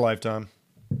see it in my lifetime.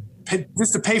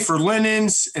 Just to pay for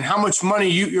linens and how much money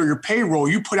your payroll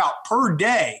you put out per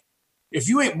day. If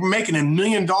you ain't making $1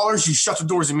 million, you shut the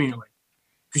doors immediately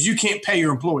because you can't pay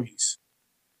your employees.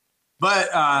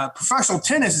 But professional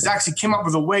tennis has actually come up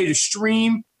with a way to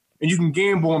stream and you can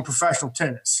gamble on professional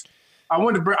tennis. I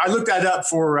looked that up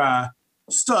for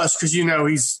Stuss because he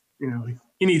needs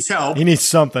help. He needs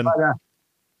something. But,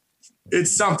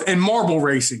 it's something. And marble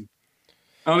racing.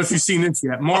 I don't know if you've seen this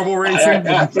yet. Marble racing.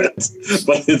 But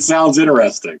it sounds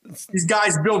interesting. These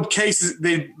guys build cases.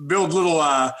 They build little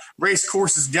race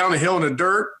courses down the hill in the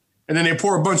dirt, and then they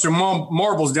pour a bunch of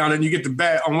marbles down it, and you get to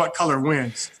bet on what color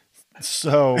wins.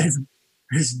 So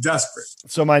it's desperate.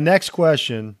 So my next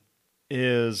question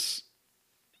is,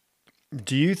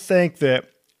 do you think that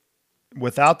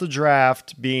without the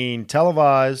draft being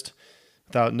televised,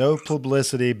 without no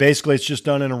publicity, basically it's just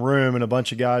done in a room and a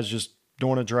bunch of guys just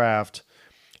doing a draft,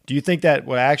 do you think that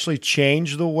would actually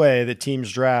change the way that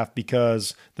teams draft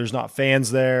because there's not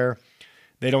fans there?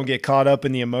 They don't get caught up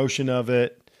in the emotion of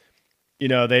it. They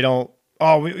don't,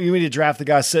 we need to draft the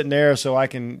guy sitting there so I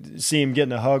can see him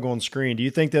getting a hug on screen. Do you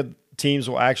think that teams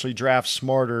will actually draft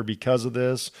smarter because of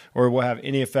this or will have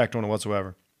any effect on it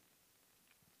whatsoever?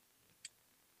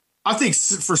 I think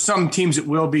for some teams it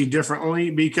will be differently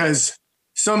because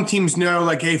some teams know,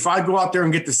 like, hey, if I go out there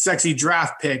and get the sexy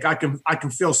draft pick, I can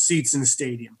fill seats in the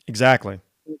stadium. Exactly.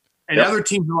 And other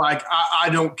teams are like, I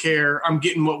don't care. I'm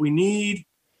getting what we need.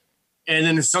 And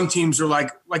then some teams are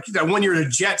like that one year the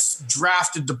Jets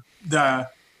drafted the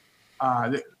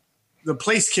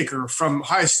place kicker from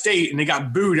Ohio State, and they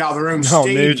got booed out of their own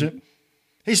stadium. Nugent.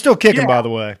 He's still kicking, by the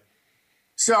way.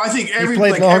 So I think he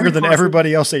played longer than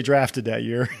everybody else they drafted that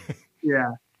year.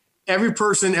 Yeah. Every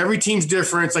team's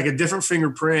different. It's like a different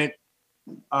fingerprint.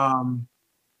 And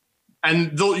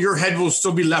your head will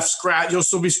still be left scratch. You'll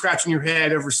still be scratching your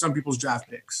head over some people's draft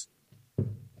picks.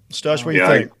 Stush, what do you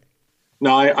think?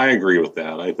 I agree with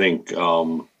that. I think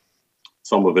some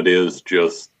of it is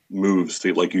just moves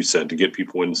to, like you said, to get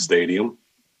people in the stadium.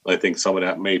 I think some of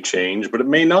that may change, but it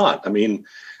may not. I mean,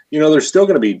 there's still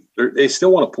going to be – they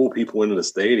still want to pull people into the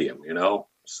stadium,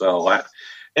 So,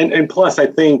 and plus, I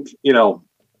think,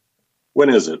 when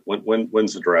is it?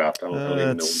 When's the draft? I don't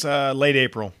even know. It's late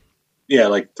April. Yeah,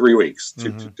 like 3 weeks,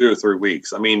 2 or 3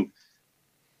 weeks. I mean,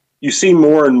 you see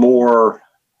more and more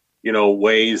 –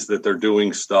 ways that they're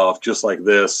doing stuff just like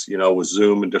this, with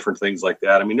Zoom and different things like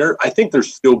that. I mean, I think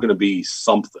there's still going to be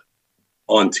something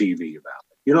on TV about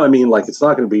it. You know what I mean? Like, it's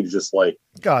not going to be just like,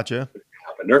 gotcha.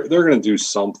 They're going to do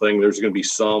something. There's going to be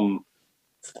some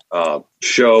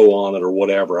show on it or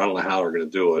whatever. I don't know how they're going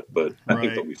to do it, but I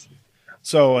think they'll be.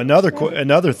 So another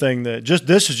thing that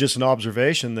this is just an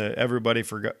observation that everybody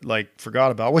forgot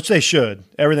about, which they should.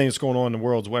 Everything that's going on in the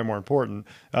world is way more important.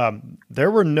 There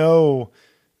were no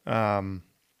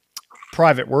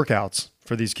private workouts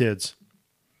for these kids.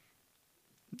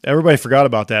 Everybody forgot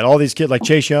about that. All these kids, like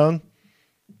Chase Young,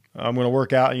 I'm going to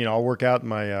work out. I'll work out in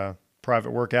my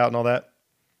private workout and all that.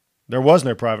 There was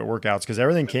no private workouts because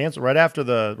everything canceled right after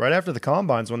the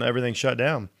combines when everything shut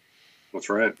down. That's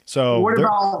right. So a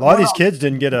lot of these kids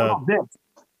didn't get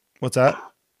what's that?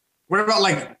 What about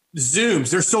like Zooms?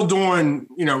 They're still doing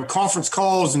conference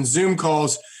calls and Zoom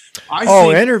calls.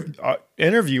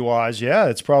 Interview-wise, yeah,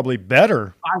 it's probably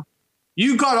better.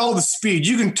 You got all the speed.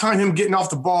 You can time him getting off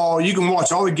the ball. You can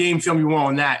watch all the game film you want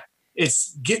on that.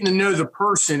 It's getting to know the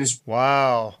person.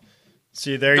 Wow.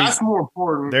 See, that's more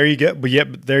important. There you go.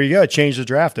 But there you go. It changed the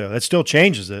draft, though. That still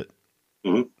changes it.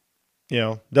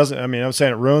 Mm-hmm. Doesn't. I mean, I'm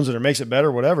saying it ruins it or makes it better,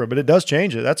 or whatever. But it does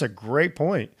change it. That's a great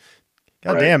point.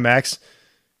 God damn, Max.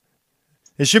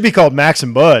 It should be called Max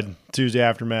and Bud Tuesday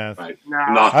Aftermath. Right.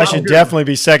 I should definitely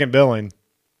be second billing.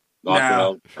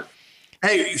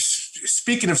 Hey,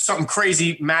 speaking of something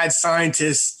crazy, mad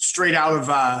scientist straight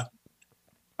out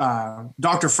of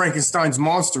Dr. Frankenstein's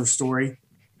monster story,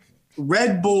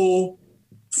 Red Bull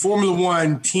Formula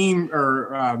One team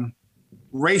or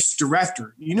race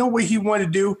director, you know what he wanted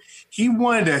to do? He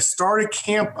wanted to start a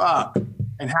camp up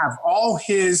and have all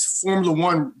his Formula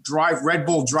One Red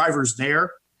Bull drivers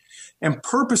there and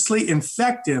purposely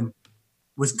infect him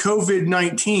with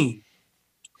COVID-19.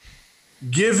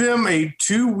 Give him a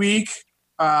 2-week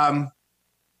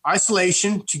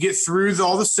isolation to get through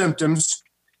all the symptoms,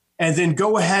 and then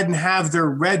go ahead and have their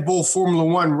Red Bull Formula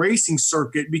One racing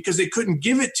circuit because they couldn't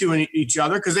give it to each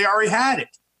other because they already had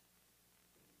it.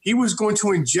 He was going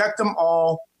to inject them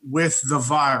all with the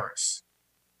virus.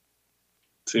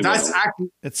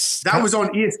 That was on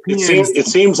ESPN. It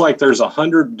seems like there's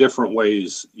 100 different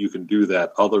ways you can do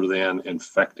that other than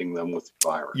infecting them with the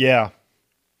virus. Yeah.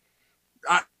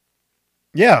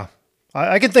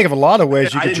 I can think of a lot of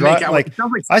ways you could drive.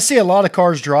 I see a lot of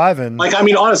cars driving.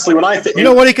 Honestly, when I think, you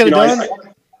know what he could have done?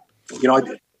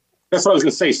 That's what I was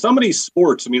going to say. Some of these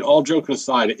sports, all joking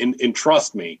aside, and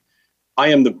trust me, I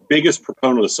am the biggest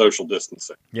proponent of social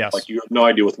distancing. Yes. Like, you have no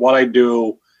idea with what I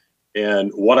do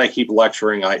and what I keep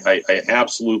lecturing. I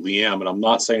absolutely am. And I'm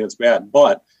not saying it's bad,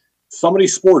 but some of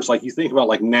these sports, like you think about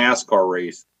like NASCAR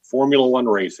race, Formula One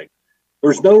racing,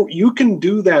 you can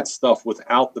do that stuff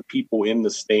without the people in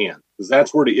the stand, because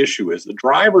that's where the issue is. The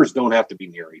drivers don't have to be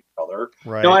near each other.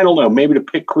 Right. Now, I don't know, maybe the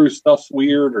pit crew stuff's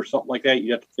weird or something like that.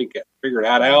 You have to figure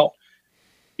that out.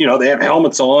 They have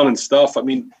helmets on and stuff.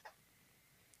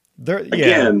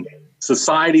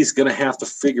 Society's going to have to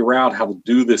figure out how to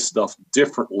do this stuff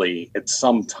differently at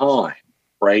some time,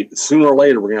 right? Sooner or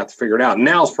later, we're going to have to figure it out.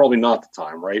 Now's probably not the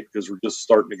time, right? Because we're just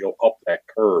starting to go up that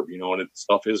curve, and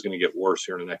stuff is going to get worse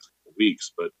here in the next couple of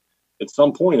weeks. But at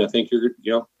some point, I think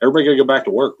everybody got to go back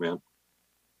to work, man.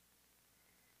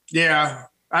 Yeah,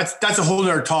 that's a whole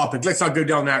other topic. Let's not go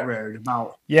down that road.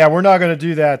 We're not going to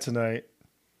do that tonight.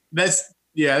 Let's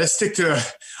stick to.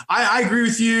 I agree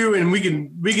with you, and we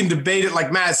can debate it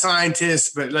like mad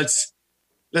scientists, but let's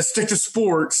stick to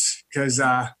sports because.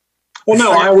 That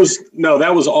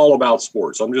was all about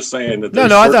sports. I'm just saying that.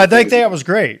 I think that was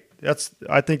great.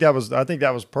 I think that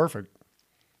was perfect.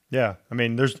 Yeah. I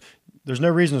mean, there's no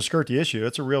reason to skirt the issue.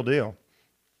 It's a real deal.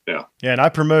 Yeah. Yeah. And I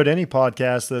promote any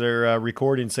podcasts that are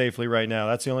recording safely right now.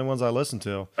 That's the only ones I listen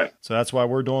to. Right. So that's why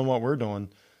we're doing what we're doing.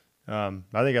 I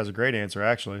think that's a great answer,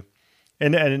 actually.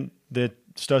 And the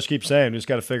Stush keeps saying, we just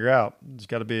got to figure out. You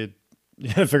got to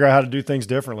figure out how to do things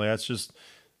differently.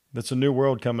 That's a new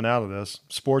world coming out of this,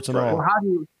 sports and all. Well,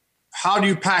 how do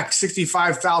you pack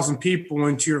 65,000 people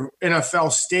into your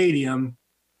NFL stadium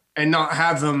and not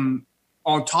have them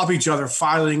on top of each other,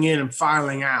 filing in and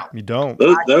filing out? You don't.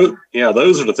 Those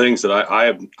are the things that I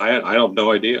have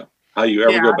no idea how you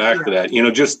ever go back to that.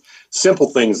 Just simple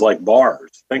things like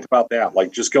bars. Think about that,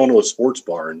 like just going to a sports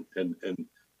bar and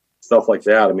stuff like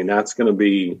that. I mean, that's going to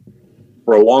be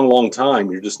for a long, long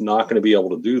time. You're just not going to be able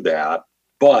to do that.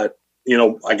 But,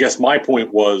 I guess my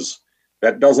point was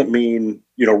that doesn't mean,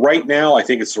 right now, I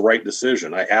think it's the right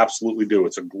decision. I absolutely do.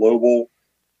 It's a global,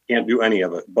 can't do any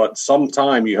of it. But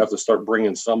sometime you have to start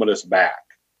bringing some of this back.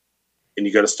 And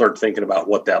you got to start thinking about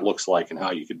what that looks like and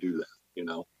how you could do that,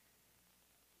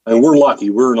 And we're lucky.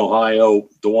 We're in Ohio.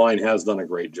 DeWine has done a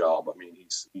great job. I mean,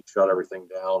 he shut everything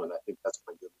down, and I think that's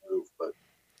been a good move.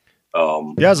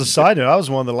 But as a side note, I was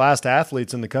one of the last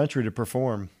athletes in the country to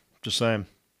perform. Just saying.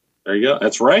 There you go.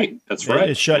 That's right.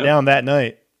 It shut down that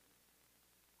night.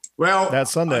 Well, that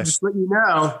Sunday. I'll just let you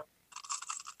know,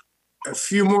 a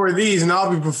few more of these, and I'll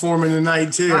be performing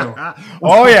tonight too.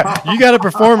 Oh yeah, you got a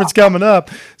performance coming up.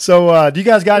 So, do you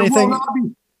guys got anything?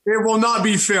 It will not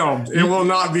be filmed. It will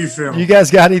not be filmed. You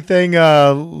guys got anything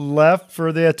left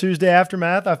for the Tuesday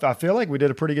aftermath? I feel like we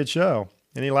did a pretty good show.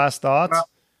 Any last thoughts?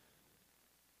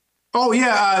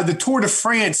 The Tour de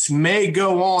France may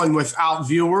go on without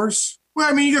viewers. Well,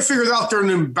 I mean, you got to figure it out there in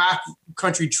the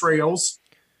backcountry trails,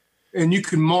 and you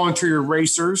can monitor your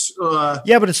racers.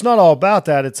 Yeah, but it's not all about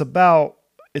that. It's about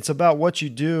what you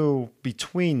do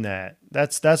between that.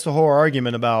 That's the whole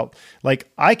argument about,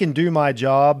 like, I can do my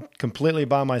job completely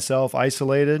by myself,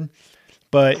 isolated.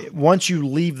 But once you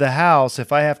leave the house,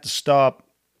 if I have to stop,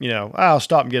 I'll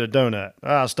stop and get a donut.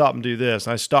 I'll stop and do this.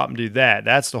 I stop and do that.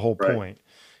 That's the whole point.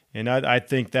 And I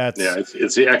think that's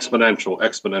it's the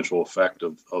exponential effect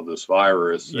of this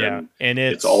virus. Yeah, and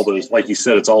it's all those, like you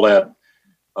said, it's all that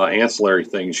ancillary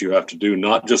things you have to do,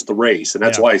 not just the race. And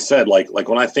that's why I said, like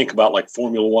when I think about like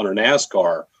Formula One or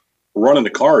NASCAR, running the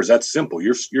cars, that's simple.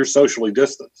 You're socially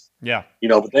distanced. Yeah,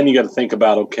 but then you got to think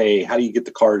about, okay, how do you get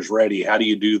the cars ready? How do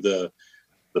you do the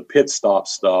pit stop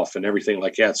stuff and everything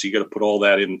like that? So you got to put all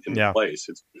that in place.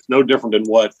 It's no different than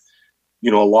what a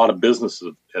lot of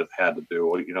businesses have had to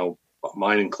do,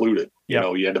 mine included.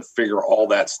 You had to figure all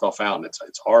that stuff out, and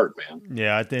it's hard, man.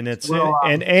 Yeah, I think it's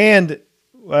and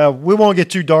we won't get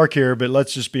too dark here, but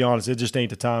let's just be honest, it just ain't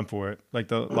the time for it.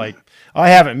 Like I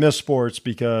haven't missed sports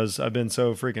because I've been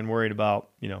so freaking worried about,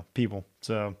 people.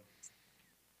 So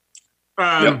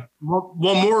one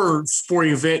more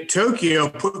sporting event, Tokyo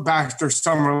put back their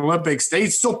Summer Olympics. They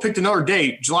still picked another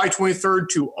date, July 23rd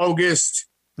to August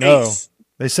 8th. No.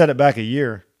 They set it back a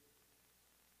year.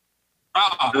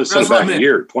 They set it back a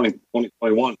year,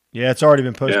 2021. Yeah, it's already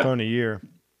been postponed a year.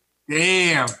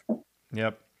 Damn.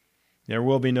 Yep. There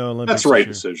will be no Olympics. That's the right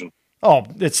decision. Oh,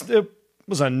 it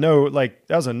was a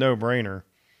that was a no-brainer.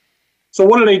 So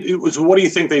what do you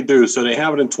think they do? So they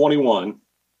have it in 21.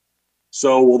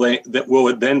 So will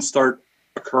it then start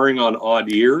occurring on odd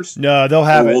years? No, they'll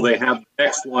have will they have the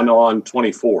next one on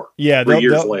 24? Yeah, 3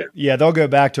 years later. Yeah, they'll go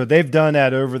back to it. They've done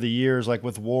that over the years, like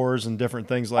with wars and different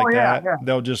things like that. Yeah.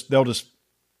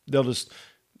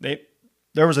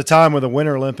 There was a time where the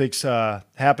Winter Olympics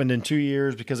happened in 2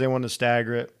 years because they wanted to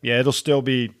stagger it. Yeah, it'll still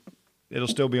be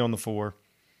on the 4.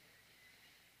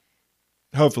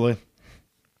 Hopefully.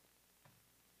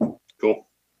 Cool.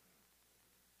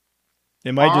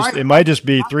 It might just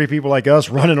be 3 people like us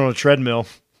running on a treadmill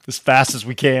as fast as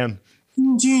we can.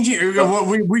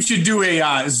 We should do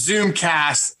a Zoom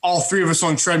cast, all 3 of us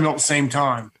on treadmill at the same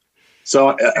time.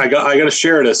 So I got to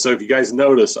share this. So if you guys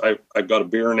notice, I've got a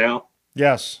beer now.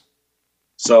 Yes.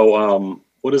 So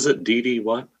what is it? DD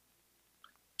what?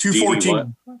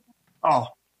 214. Oh.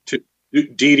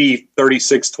 DD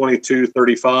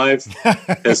 362235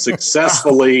 has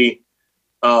successfully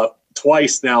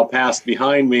twice now passed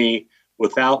behind me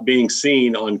without being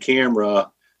seen on camera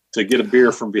to get a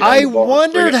beer from behind. I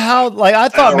wondered how, I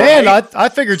thought, man, right? I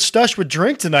figured Stush would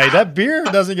drink tonight. That beer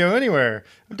doesn't go anywhere.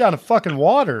 I'm down to fucking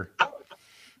water.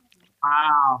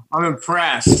 Wow. I'm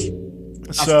impressed.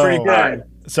 That's pretty good.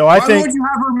 So I think. Why would you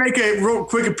have her make a real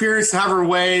quick appearance and have her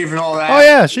wave and all that? Oh,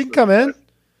 yeah. She can come in.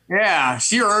 Yeah.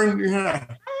 She earned. Yeah.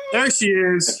 There she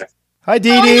is. Hi,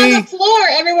 Dee Dee. On the floor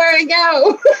everywhere I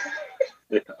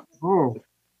go. Oh.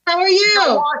 How are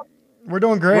you? We're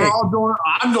doing great.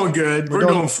 I'm doing good. We're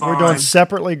doing fine. We're doing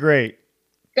separately great.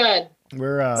 Good.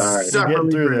 We're getting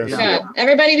through this. Good.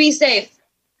 Everybody be safe.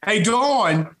 Hey,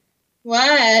 Dawn.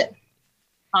 What?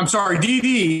 I'm sorry,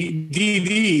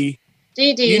 DD.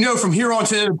 You know, from here on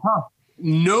to the top,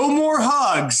 no more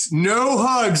hugs. No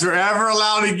hugs are ever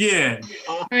allowed again.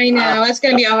 I know. That's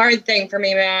going to be a hard thing for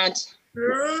me, Matt.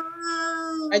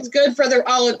 It's good for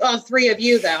all three of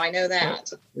you, though. I know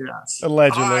that. Yes.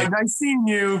 Allegedly. All right, nice seeing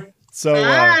you. So,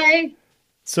 bye.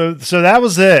 So that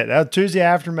was it. That Tuesday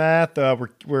Aftermath.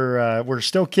 We're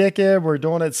still kicking. We're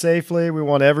doing it safely. We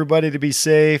want everybody to be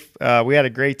safe. We had a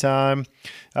great time.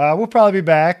 We'll probably be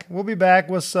back. We'll be back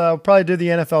with probably do the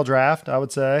NFL draft. I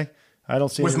would say. I don't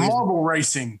see with any marble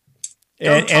racing.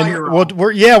 And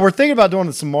we're thinking about doing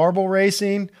some marble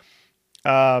racing.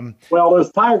 Well,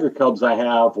 those Tiger Cubs I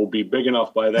have will be big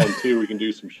enough by then too. We can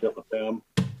do some shit with them.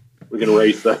 We can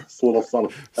race this little son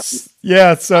of a...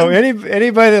 Yeah, so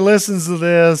anybody that listens to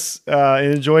this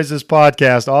and enjoys this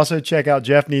podcast, also check out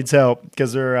Jeff Needs Help,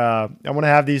 because I want to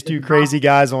have these two crazy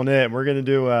guys on it. And we're going to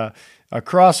do a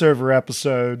crossover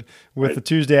episode with the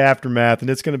Tuesday Aftermath, and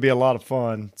it's going to be a lot of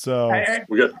fun. So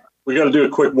we got to do a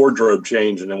quick wardrobe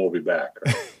change, and then we'll be back.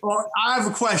 Well, I have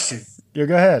a question. Yeah,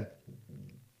 go ahead.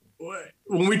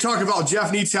 When we talk about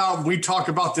Jeff Needs Help, we talk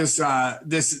about this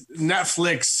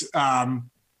Netflix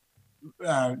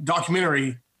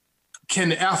documentary. Can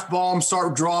the F-bomb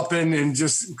start dropping, and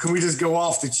can we just go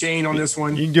off the chain on this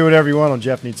one? You can do whatever you want on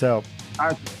Jeff Needs Help. All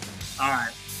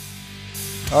right.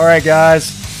 All right, guys.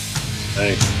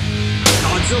 Thanks.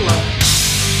 Godzilla.